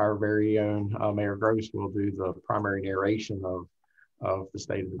our very own Mayor Gross will do the primary narration of the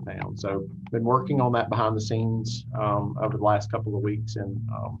state of the town. So been working on that behind the scenes over the last couple of weeks, and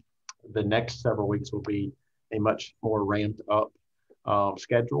the next several weeks will be a much more ramped up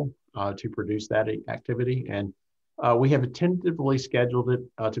schedule to produce that activity. And we have tentatively scheduled it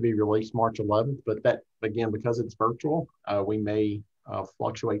to be released March 11th, but that, again, because it's virtual, we may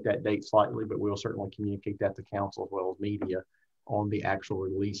fluctuate that date slightly, but we'll certainly communicate that to council as well as media on the actual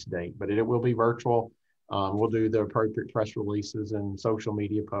release date. But it will be virtual. We'll do the appropriate press releases and social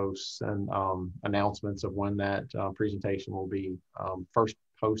media posts and announcements of when that presentation will be first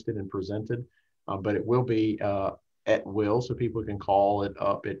posted and presented. But it will be at will, so people can call it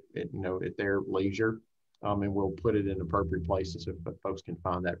up at their leisure, and we'll put it in appropriate places so folks can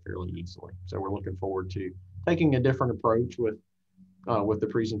find that fairly easily. So we're looking forward to taking a different approach with the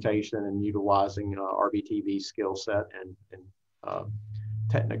presentation and utilizing RVTV's skill set and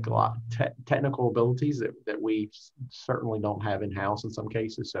technical abilities that we certainly don't have in-house in some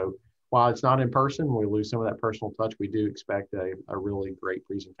cases. So while it's not in person, we lose some of that personal touch. We do expect a really great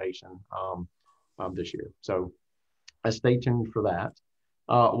presentation this year. So stay tuned for that.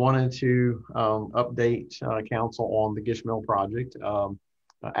 Wanted to update council on the Gish Mill project.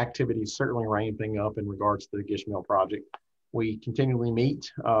 Activities certainly ramping up in regards to the Gish Mill project. We continually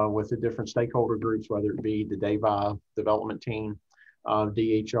meet with the different stakeholder groups, whether it be the DAVI development team,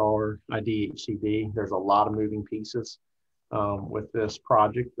 DHR, DHCD. There's a lot of moving pieces with this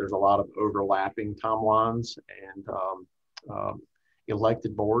project. There's a lot of overlapping timelines and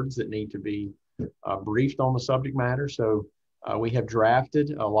elected boards that need to be briefed on the subject matter. So we have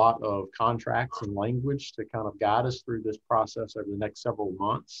drafted a lot of contracts and language to kind of guide us through this process over the next several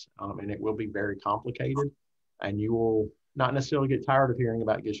months. And it will be very complicated, and you will not necessarily get tired of hearing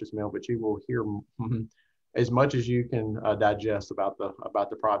about Gish's Mill, but you will hear as much as you can digest about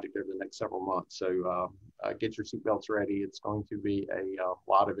the project over the next several months. So get your seatbelts ready. It's going to be a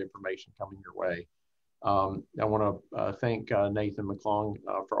lot of information coming your way. I want to thank Nathan McClung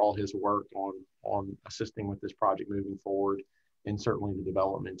for all his work on assisting with this project moving forward, and certainly the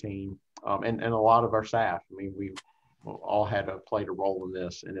development team and a lot of our staff. I mean, we all played a role in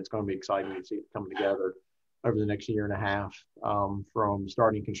this, and it's going to be exciting to see it come together over the next year and a half, from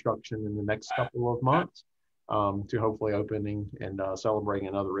starting construction in the next couple of months to hopefully opening and celebrating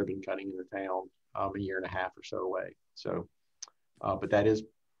another ribbon cutting in the town a year and a half or so away. So, but that is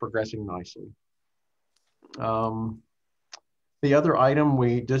progressing nicely. The other item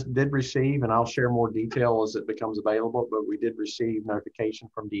we just did receive, and I'll share more detail as it becomes available, but we did receive notification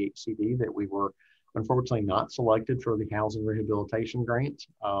from DHCD that we were unfortunately not selected for the housing rehabilitation grant.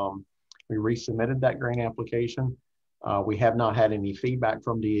 We resubmitted that grant application. We have not had any feedback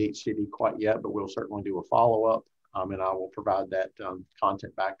from DHCD quite yet, but we'll certainly do a follow-up, and I will provide that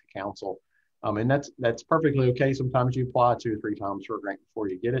content back to council. And that's perfectly okay. Sometimes you apply 2 or 3 times for a grant before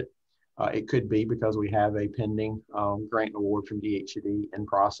you get it. It could be because we have a pending grant award from DHCD in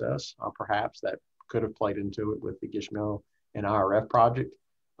process. Perhaps that could have played into it with the Gish Mill and IRF project.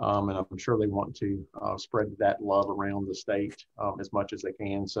 And I'm sure they want to spread that love around the state as much as they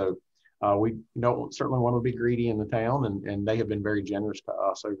can. So we don't certainly want to be greedy in the town, and they have been very generous to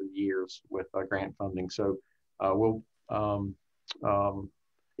us over the years with grant funding. So we'll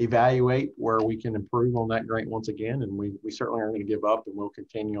evaluate where we can improve on that grant once again, and we certainly aren't going to give up, and we'll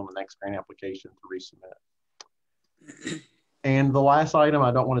continue on the next grant application to resubmit. And the last item,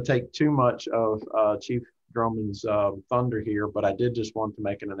 I don't want to take too much of Chief Drummond's thunder here, but I did just want to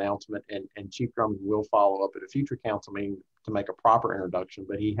make an announcement, and Chief Drummond will follow up at a future council meeting to make a proper introduction,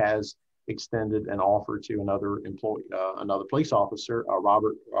 but he has extended an offer to another employee, another police officer,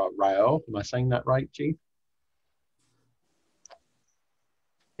 Robert Rael. Am I saying that right, Chief?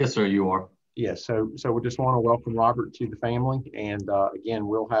 Yes, sir, you are. Yes, so we just want to welcome Robert to the family, and again,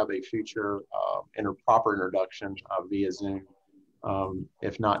 we'll have a future proper introduction via Zoom,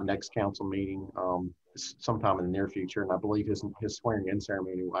 if not next council meeting, sometime in the near future. And I believe his swearing-in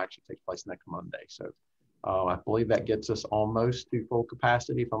ceremony will actually take place next Monday. So I believe that gets us almost to full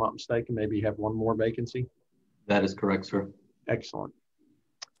capacity, if I'm not mistaken. Maybe you have one more vacancy. That is correct, sir. Excellent.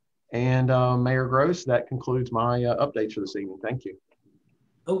 And Mayor Gross, that concludes my updates for this evening. Thank you.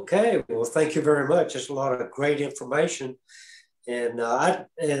 Okay, well, thank you very much. It's a lot of great information. And I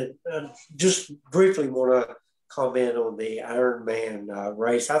just briefly want to comment on the Ironman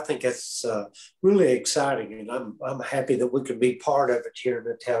race. I think it's really exciting, and I'm happy that we can be part of it here in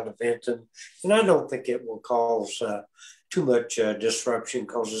the town of Vinton. And I don't think it will cause too much disruption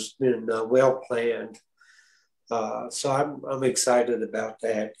because it's been well planned. So I'm excited about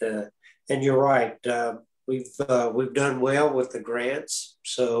that. And you're right. We've done well with the grants.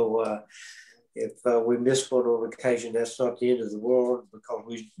 So if we miss one on occasion, that's not the end of the world, because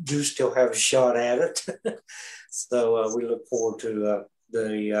we do still have a shot at it. So we look forward to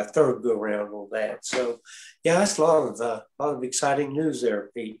the third go round on that. So yeah, that's a lot of exciting news there,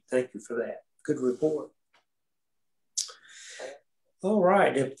 Pete. Thank you for that. Good report. All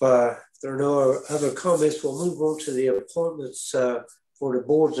right. If there are no other comments, we'll move on to the appointments for the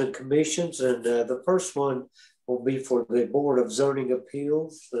boards and commissions. And the first one will be for the Board of Zoning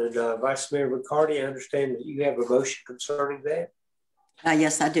Appeals. And Vice Mayor Riccardi, I understand that you have a motion concerning that.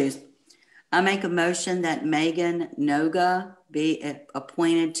 Yes, I do. I make a motion that Megan Noga be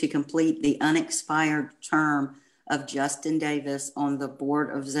appointed to complete the unexpired term of Justin Davis on the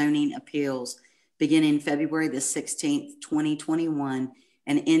Board of Zoning Appeals beginning February the 16th, 2021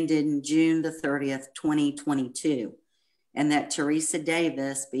 and ending June the 30th, 2022. And that Teresa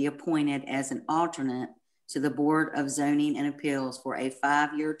Davis be appointed as an alternate to the Board of Zoning and Appeals for a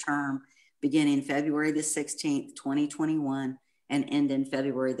 5-year term beginning February the 16th, 2021 and ending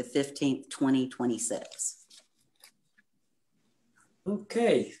February the 15th, 2026.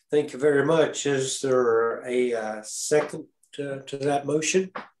 Okay, thank you very much. Is there a second to that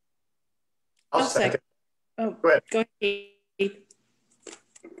motion? I'll second. Oh, go ahead. Go ahead.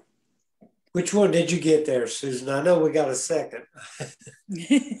 Which one did you get there, Susan? I know we got a second.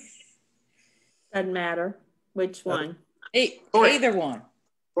 Doesn't matter which one. Either one.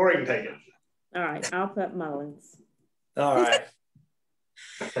 Or you can take it. All right, I'll put Mullins. All right.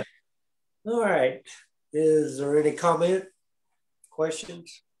 All right. Is there any comment,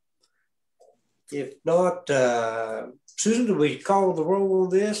 questions? If not, Susan, do we call the roll on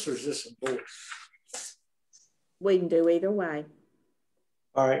this, or is this a vote? We can do either way.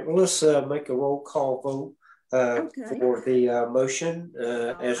 All right, well, let's make a roll call vote for the motion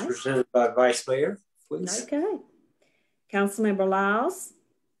as presented by Vice Mayor, please. Okay. Councilmember Lyles?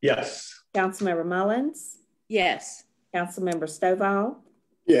 Yes. Councilmember Mullins? Yes. Councilmember Stovall?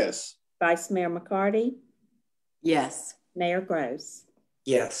 Yes. Vice Mayor McCarty? Yes. Mayor Gross?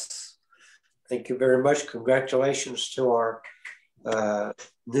 Yes. Thank you very much. Congratulations to our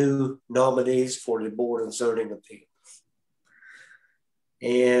new nominees for the Board of Zoning Appeals.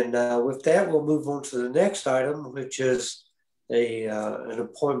 And with that, we'll move on to the next item, which is an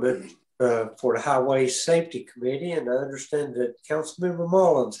appointment for the Highway Safety Committee. And I understand that Councilmember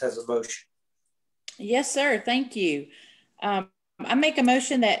Mullins has a motion. Yes, sir. Thank you. I make a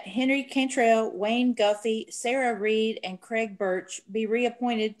motion that Henry Cantrell, Wayne Guffey, Sarah Reed, and Craig Birch be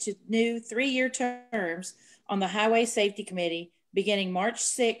reappointed to new 3-year terms on the Highway Safety Committee beginning March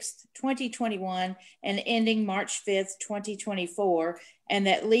 6th, 2021 and ending March 5th, 2024, and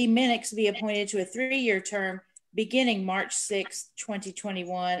that Lee Minix be appointed to a 3-year term beginning March 6th,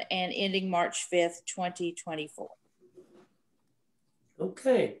 2021 and ending March 5th, 2024.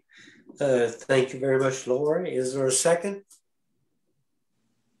 Okay. Thank you very much, Lori. Is there a second?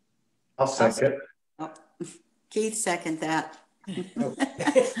 I'll second. Oh, Keith, second that.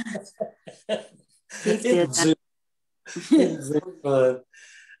 Okay. Keith did that.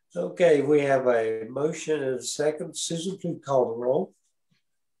 Okay, we have a motion and a second. Susan, please call the roll.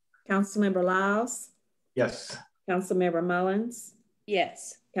 Councilmember Lyles? Yes. Councilmember Mullins?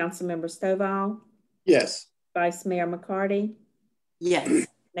 Yes. Councilmember Stovall? Yes. Vice Mayor McCarty? Yes.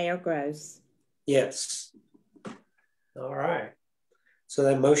 Mayor Gross? Yes. All right. So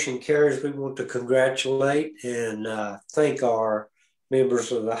that motion carries. We want to congratulate and thank our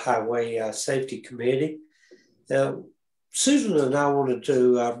members of the Highway Safety Committee. Susan and I wanted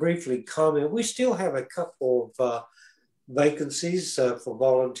to briefly comment. We still have a couple of vacancies for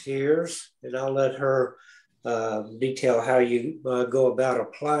volunteers, and I'll let her detail how you go about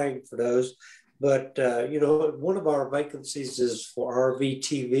applying for those. But, you know, one of our vacancies is for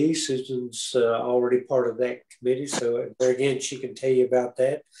RVTV. Susan's already part of that committee. So again, she can tell you about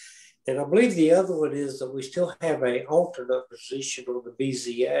that. And I believe the other one is that we still have an alternate position on the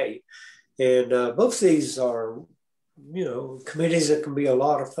BZA. And both of these are, you know, committees that can be a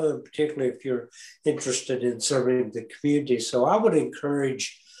lot of fun, particularly if you're interested in serving the community. So I would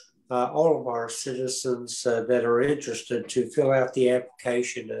encourage all of our citizens that are interested to fill out the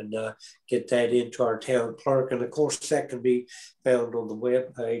application and get that into our town clerk. And of course, that can be found on the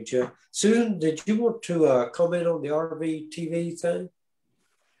webpage. Susan, did you want to comment on the RVTV thing?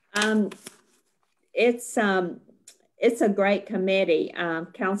 It's a great committee.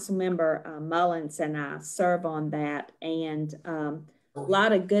 Councilmember Mullins and I serve on that, and a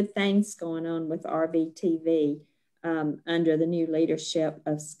lot of good things going on with RVTV under the new leadership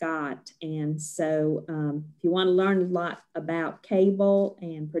of Scott. And so if you want to learn a lot about cable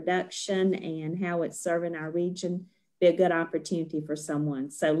and production and how it's serving our region, be a good opportunity for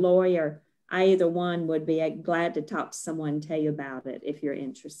someone. So Lori or either one would be glad to talk to someone and tell you about it if you're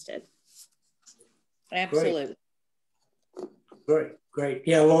interested. Absolutely. Great.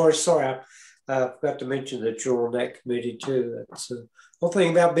 Yeah, Laura, sorry, I forgot to mention that you're on that committee too. That's one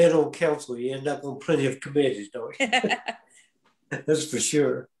thing about being on council, you end up on plenty of committees, don't you? That's for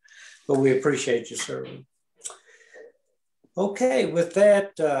sure. But we appreciate you serving. Okay, with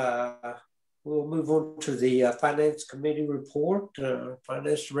that, we'll move on to the Finance Committee report.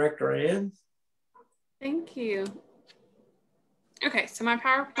 Finance Director Ann. Thank you. Okay, so my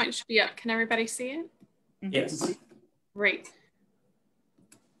PowerPoint should be up. Can everybody see it? Yes. Great.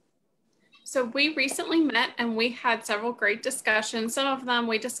 So we recently met and we had several great discussions. Some of them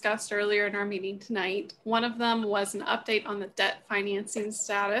we discussed earlier in our meeting tonight. One of them was an update on the debt financing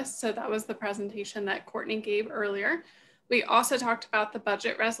status. So that was the presentation that Courtney gave earlier. We also talked about the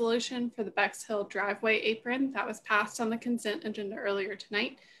budget resolution for the Bexhill driveway apron that was passed on the consent agenda earlier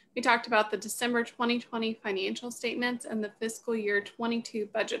tonight. We talked about the December 2020 financial statements and the fiscal year 22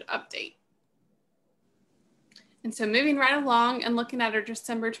 budget update. And so moving right along and looking at our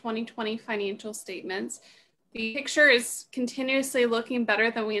December 2020 financial statements, the picture is continuously looking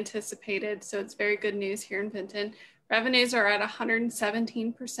better than we anticipated. So it's very good news here in Vinton. Revenues are at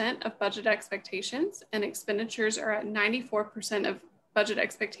 117% of budget expectations, and expenditures are at 94% of budget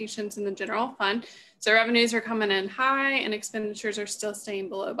expectations in the general fund. So revenues are coming in high and expenditures are still staying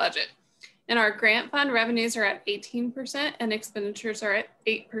below budget. In our grant fund, revenues are at 18% and expenditures are at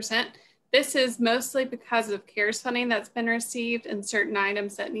 8%. This is mostly because of CARES funding that's been received and certain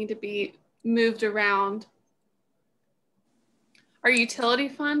items that need to be moved around. Our utility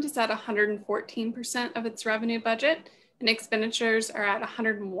fund is at 114% of its revenue budget, and expenditures are at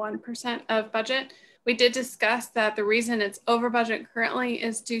 101% of budget. We did discuss that the reason it's over budget currently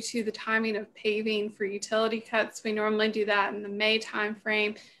is due to the timing of paving for utility cuts. We normally do that in the May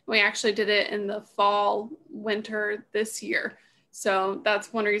timeframe. We actually did it in the fall, winter this year. So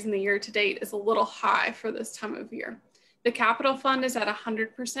that's one reason the year to date is a little high for this time of year. The capital fund is at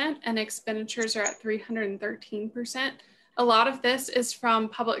 100% and expenditures are at 313%. A lot of this is from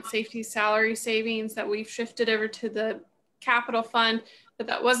public safety salary savings that we've shifted over to the capital fund, but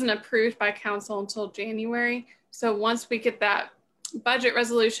that wasn't approved by council until January. So once we get that budget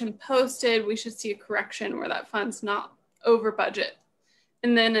resolution posted, we should see a correction where that fund's not over budget.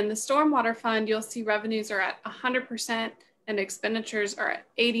 And then in the stormwater fund, you'll see revenues are at 100% and expenditures are at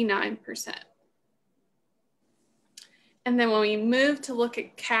 89%. And then when we move to look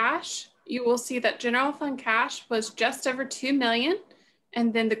at cash, you will see that general fund cash was just over 2 million.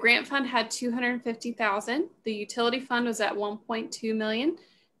 And then the grant fund had 250,000. The utility fund was at 1.2 million.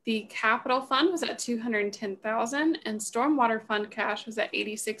 The capital fund was at 210,000 and stormwater fund cash was at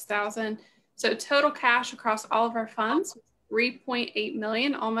 86,000. So total cash across all of our funds, 3.8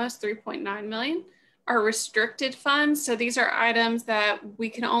 million, almost 3.9 million. Our restricted funds, so these are items that we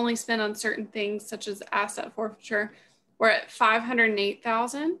can only spend on certain things such as asset forfeiture, we're at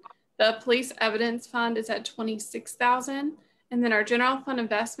 508,000. The police evidence fund is at 26,000. And then our general fund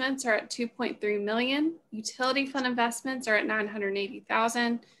investments are at 2.3 million. Utility fund investments are at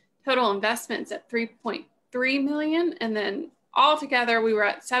 980,000. Total investments at 3.3 million. And then altogether, we were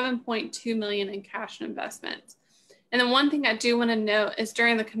at 7.2 million in cash and investments. And then one thing I do want to note is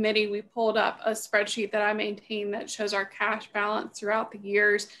during the committee, we pulled up a spreadsheet that I maintain that shows our cash balance throughout the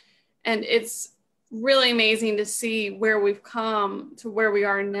years. And it's really amazing to see where we've come to where we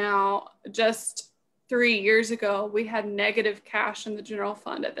are now. Just 3 years ago, we had negative cash in the general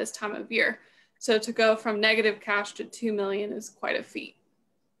fund at this time of year. So to go from negative cash to 2 million is quite a feat.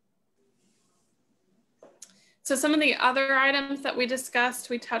 So some of the other items that we discussed,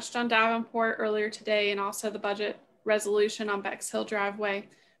 we touched on Davenport earlier today and also the budget resolution on Bexhill driveway,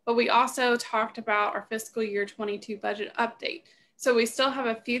 but we also talked about our fiscal year 22 budget update. So we still have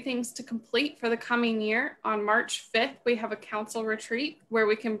a few things to complete for the coming year. On March 5th, we have a council retreat where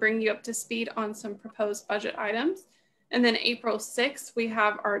we can bring you up to speed on some proposed budget items. And then April 6th, we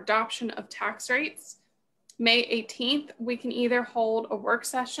have our adoption of tax rates. May 18th, we can either hold a work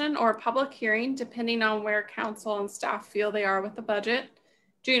session or a public hearing, depending on where council and staff feel they are with the budget.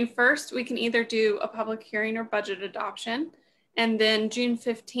 June 1st, we can either do a public hearing or budget adoption. And then June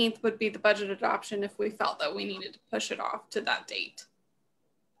 15th would be the budget adoption if we felt that we needed to push it off to that date.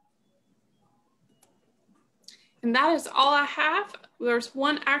 And that is all I have. There's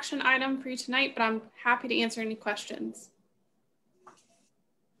one action item for you tonight, but I'm happy to answer any questions.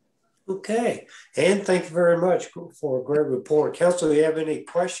 Okay, and thank you very much for a great report. Council, do you have any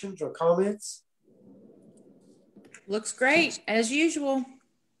questions or comments? Looks great, as usual.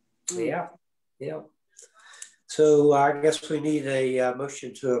 Yeah. So I guess we need a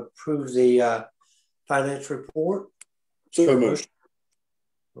motion to approve the finance report. So motion.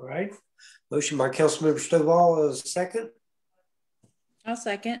 All right. Motion by Councilmember Stovall is second. I'll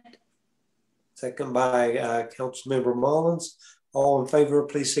second. Second by Councilmember Mullins. All in favor,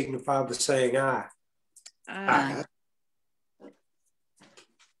 please signify by saying aye. Aye.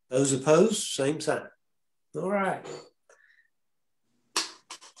 Those opposed, same sign. All right.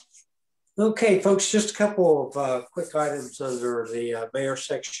 Okay, folks, just a couple of quick items under the mayor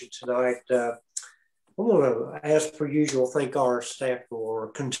section tonight. I want to, as per usual, thank our staff for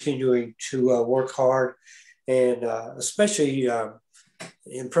continuing to work hard, and especially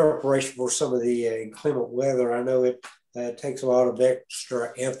in preparation for some of the inclement weather. I know it takes a lot of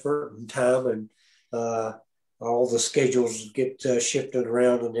extra effort and time, and all the schedules get shifted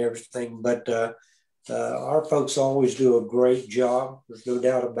around and everything, but Our folks always do a great job. There's no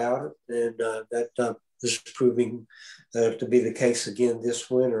doubt about it. And that is proving to be the case again this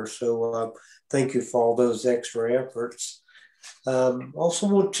winter. So thank you for all those extra efforts. Also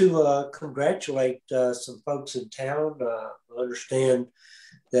want to congratulate some folks in town. I understand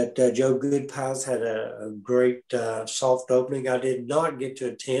that Joe Goodpies had a great soft opening. I did not get to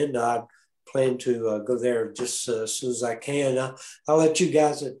attend. I plan to go there just as soon as I can. I'll let you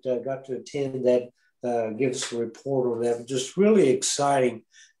guys that got to attend that give us a report on that. Just really exciting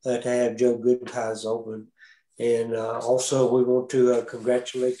to have Joe Goodpies open. And also we want to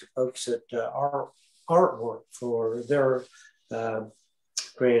congratulate the folks at Artwork for their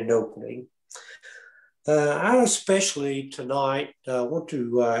grand opening. I especially tonight want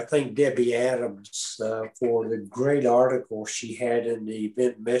to thank Debbie Adams for the great article she had in the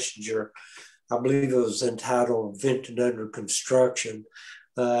Event Messenger. I believe it was entitled Venton Under Construction.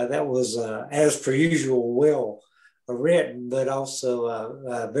 That was, as per usual, well written, but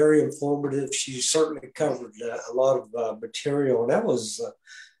also very informative. She certainly covered a lot of material. And that was,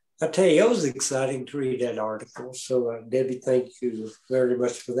 I tell you, it was exciting to read that article. So Debbie, thank you very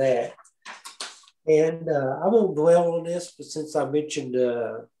much for that. And I won't dwell on this, but since I mentioned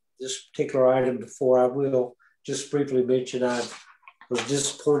this particular item before, I will just briefly mention I was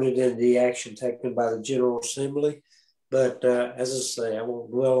disappointed in the action taken by the General Assembly. But as I say, I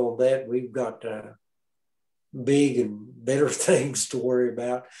won't dwell on that. We've got big and better things to worry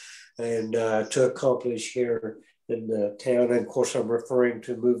about and to accomplish here in the town. And of course, I'm referring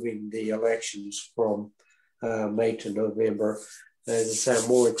to moving the elections from May to November. As I say, I'm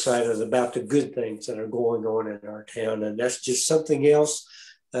more excited about the good things that are going on in our town. And that's just something else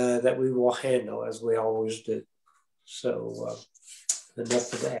that we will handle as we always do. So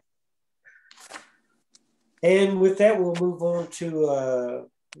enough of that. And with that, we'll move on to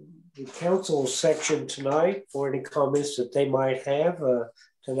the council section tonight for any comments that they might have.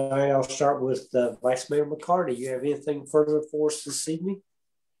 Tonight, I'll start with Vice Mayor McCarty. You have anything further for us this evening?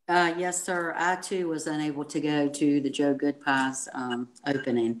 Yes, sir. I too was unable to go to the Joe Goodpies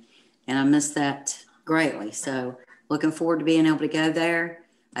opening, and I missed that greatly. So looking forward to being able to go there.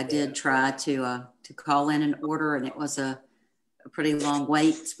 I did try to call in an order, and it was a pretty long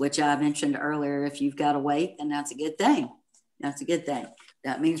wait, which I mentioned earlier. If you've got to wait, then that's a good thing. That's a good thing.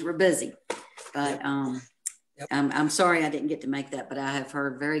 That means we're busy. But I'm sorry I didn't get to make that, but I have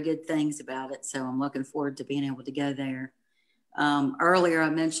heard very good things about it. So I'm looking forward to being able to go there. Earlier, I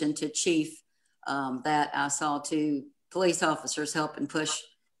mentioned to Chief that I saw 2 police officers helping push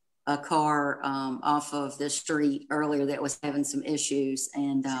a car off of the street earlier that was having some issues,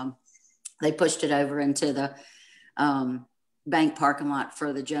 and they pushed it over into the bank parking lot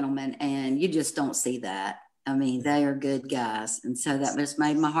for the gentleman, and you just don't see that. I mean, they are good guys, and so that just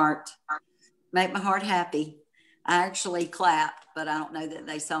made my heart happy. I actually clapped, but I don't know that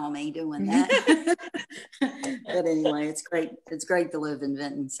they saw me doing that. But anyway, it's great. It's great to live in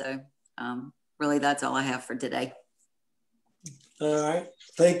Vinton. So really, that's all I have for today. All right.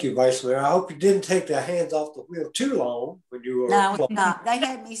 Thank you, Vice Mayor. I hope you didn't take the hands off the wheel too long when you were. No, not. They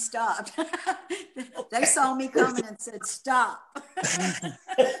had me stopped. They saw me coming and said, "Stop."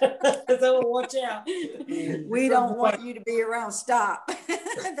 So watch out. We don't want you to be around. Stop.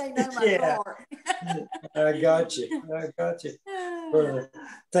 They know my car. I got you.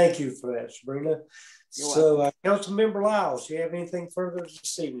 Thank you for that, Sabrina. So, Councilmember Lyles, do you have anything further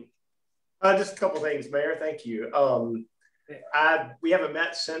this evening? Just a couple of things, Mayor. Thank you. We haven't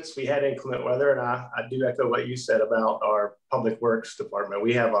met since we had inclement weather, and I do echo what you said about our public works department.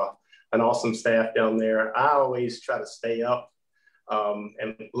 We have an awesome staff down there. I always try to stay up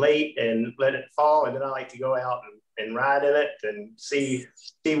and late and let it fall, and then I like to go out and ride in it and see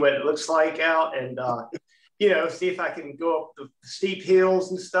what it looks like out, and see if I can go up the steep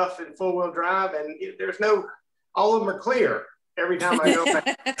hills and stuff in full-wheel drive. And all of them are clear every time I go back.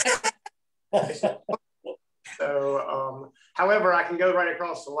 So, however, I can go right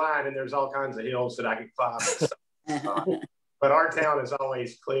across the line, and there's all kinds of hills that I can climb. But our town is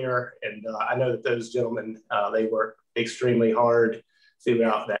always clear, and I know that those gentlemen, they work extremely hard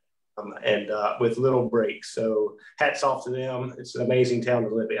throughout that, and with little breaks. So hats off to them. It's an amazing town to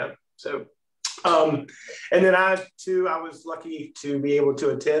live in. So, and then I was lucky to be able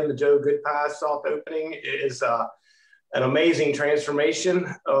to attend the Joe Goodpies soft opening. It is an amazing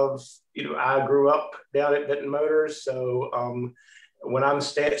transformation of, I grew up down at Vinton Motors. So when I'm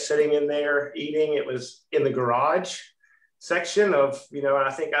sitting in there eating, it was in the garage section of, and I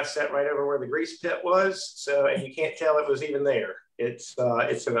think I sat right over where the grease pit was. So, and you can't tell it was even there. It's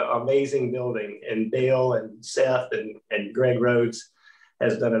an amazing building, and Dale and Seth and Greg Rhodes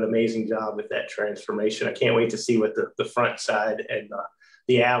has done an amazing job with that transformation. I can't wait to see what the front side and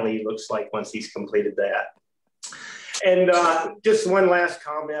the alley looks like once he's completed that. And just one last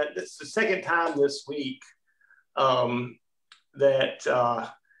comment. It's the second time this week that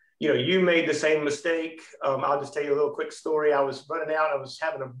you made the same mistake. I'll just tell you a little quick story. I was running out. I was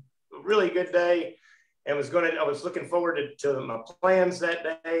having a really good day, and I was looking forward to my plans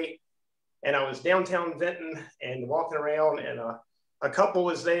that day. And I was downtown Vinton and walking around, and a couple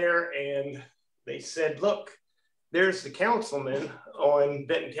was there, and they said, "Look, there's the councilman on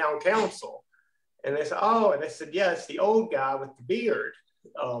Vinton Town Council." And they said, "Oh," and they said, "Yeah, it's the old guy with the beard.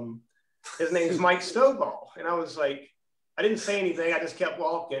 His name's Mike Stovall." And I was like, I didn't say anything. I just kept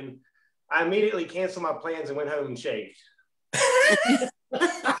walking. I immediately canceled my plans and went home and shaved.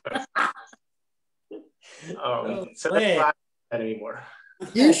 So that's not that anymore.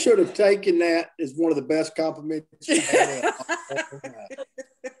 You should have taken that as one of the best compliments you've had.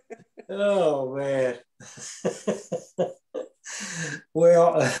 Oh, man.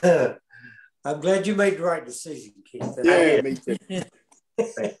 Well, I'm glad you made the right decision, Keith. Yeah, me too.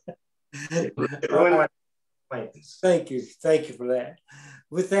 Thank you. Thank you for that.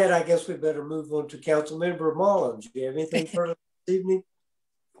 With that, I guess we better move on to Councilmember Mullins. Do you have anything further this evening?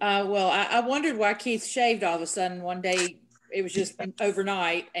 Well, I wondered why Keith shaved all of a sudden one day. It was just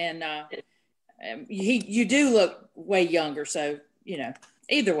overnight, and you do look way younger. So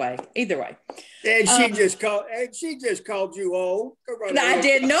either way. And she just called you old. No, I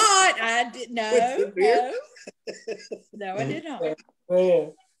did not. I did no. No, I did not.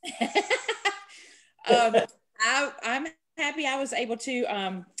 I'm happy I was able to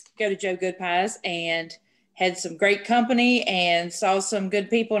go to Joe Goodpies and had some great company and saw some good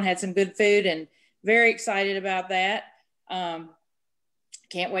people and had some good food, and very excited about that.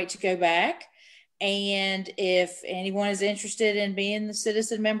 Can't wait to go back. And if anyone is interested in being the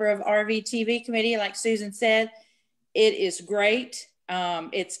citizen member of RVTV committee, like Susan said, it is great.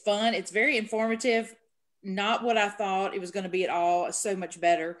 It's fun. It's very informative. Not what I thought it was going to be at all. So much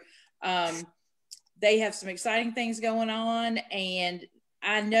better. They have some exciting things going on, and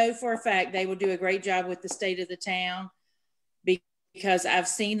I know for a fact they will do a great job with the state of the town, because I've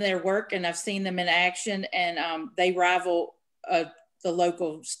seen their work and I've seen them in action, and they rival the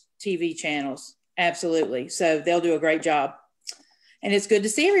local TV channels. Absolutely. So they'll do a great job. And it's good to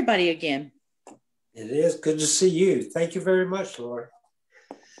see everybody again. It is good to see you. Thank you very much, Laura.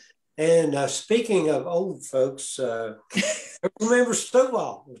 And speaking of old folks, remember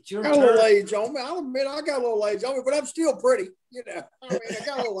Stovall. It's your turn. A little age on me. I'll admit I got a little age on me, but I'm still pretty. I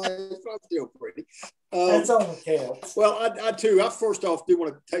got a little age, but I'm still pretty. That's all that counts. Well, I first off do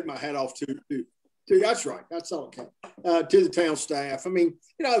want to take my hat off to that's right. That's all it counts. To the town staff. I mean,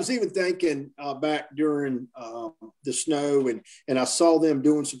 I was even thinking back during the snow, and I saw them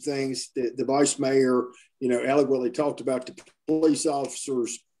doing some things. The vice mayor, eloquently talked about the police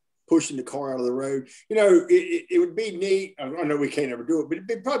officers pushing the car out of the road. It would be neat. I know we can't ever do it, but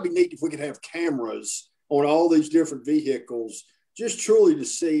it'd probably be neat if we could have cameras on all these different vehicles, just truly to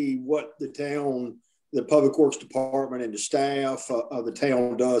see what the town, the public works department, and the staff of the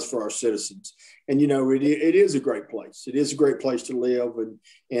town does for our citizens. And, it is a great place. It is a great place to live,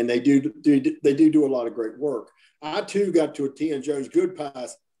 and they do a lot of great work. I too got to attend Joe's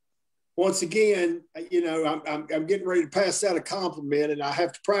Goodpies. Once again, I'm getting ready to pass out a compliment, and I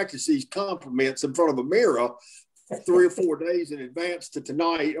have to practice these compliments in front of a mirror 3 or 4 days in advance to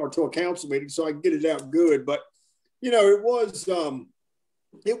tonight or to a council meeting, so I can get it out good. But it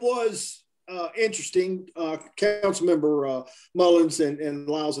was interesting. Councilmember Mullins and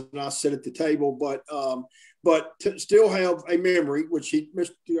Lyles and I sit at the table, but to still have a memory, which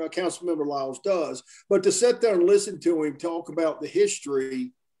Councilmember Lyles does, but to sit there and listen to him talk about the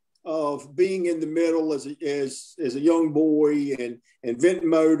history of being in the middle as a young boy, and Vinton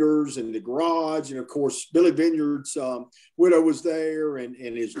Motors and the garage, and of course Billy Vineyard's widow was there, and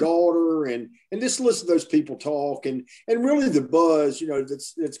his daughter, and just listen to those people talk, and really the buzz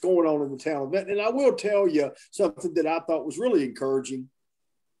that's going on in the town of Vinton. And I will tell you something that I thought was really encouraging.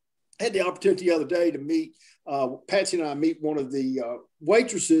 I had the opportunity the other day to meet Patsy and I meet one of the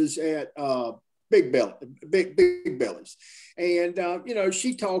waitresses at Big Bellies. And,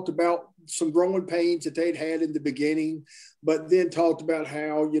 she talked about some growing pains that they'd had in the beginning, but then talked about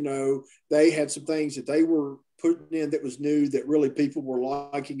how, they had some things that they were putting in that was new that really people were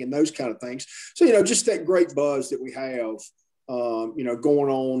liking, and those kind of things. So, just that great buzz that we have, going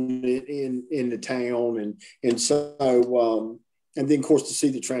on in the town. And so, and then of course to see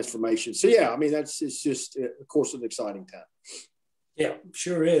the transformation. So, yeah, I mean, it's just, of course, an exciting time. Yeah,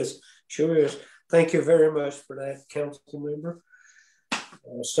 sure is. Sure is. Thank you very much for that, council member.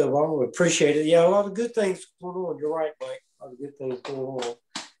 So I appreciate it. Yeah, a lot of good things going on. You're right, Mike. A lot of good things going on.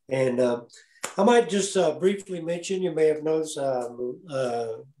 And I might just briefly mention, you may have noticed a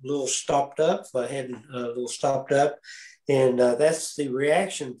little stopped up. My head a little stopped up. And that's the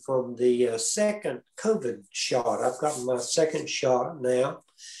reaction from the second COVID shot. I've gotten my second shot now.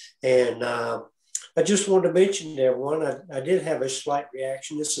 And I just wanted to mention to everyone, I did have a slight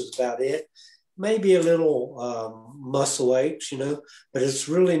reaction. This is about it. Maybe a little muscle aches, but it's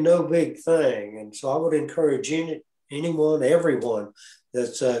really no big thing. And so I would encourage anyone, everyone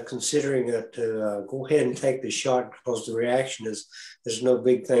that's considering it to go ahead and take the shot, because the reaction is no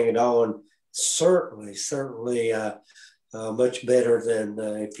big thing at all. And certainly much better than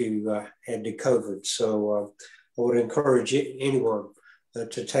if you had the COVID. So I would encourage anyone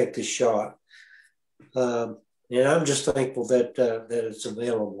to take the shot. And I'm just thankful that it's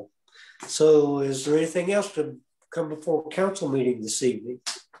available. So is there anything else to come before council meeting this evening?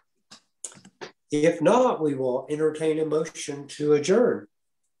 If not, we will entertain a motion to adjourn.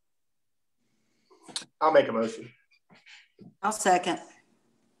 I'll make a motion. I'll second.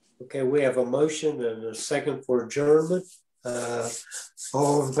 Okay, we have a motion and a second for adjournment.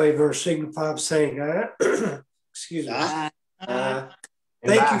 All in favor signify by saying aye. Excuse me. Aye.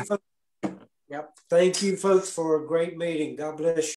 Thank you, folks. Yep. Thank you, folks, for a great meeting. God bless you.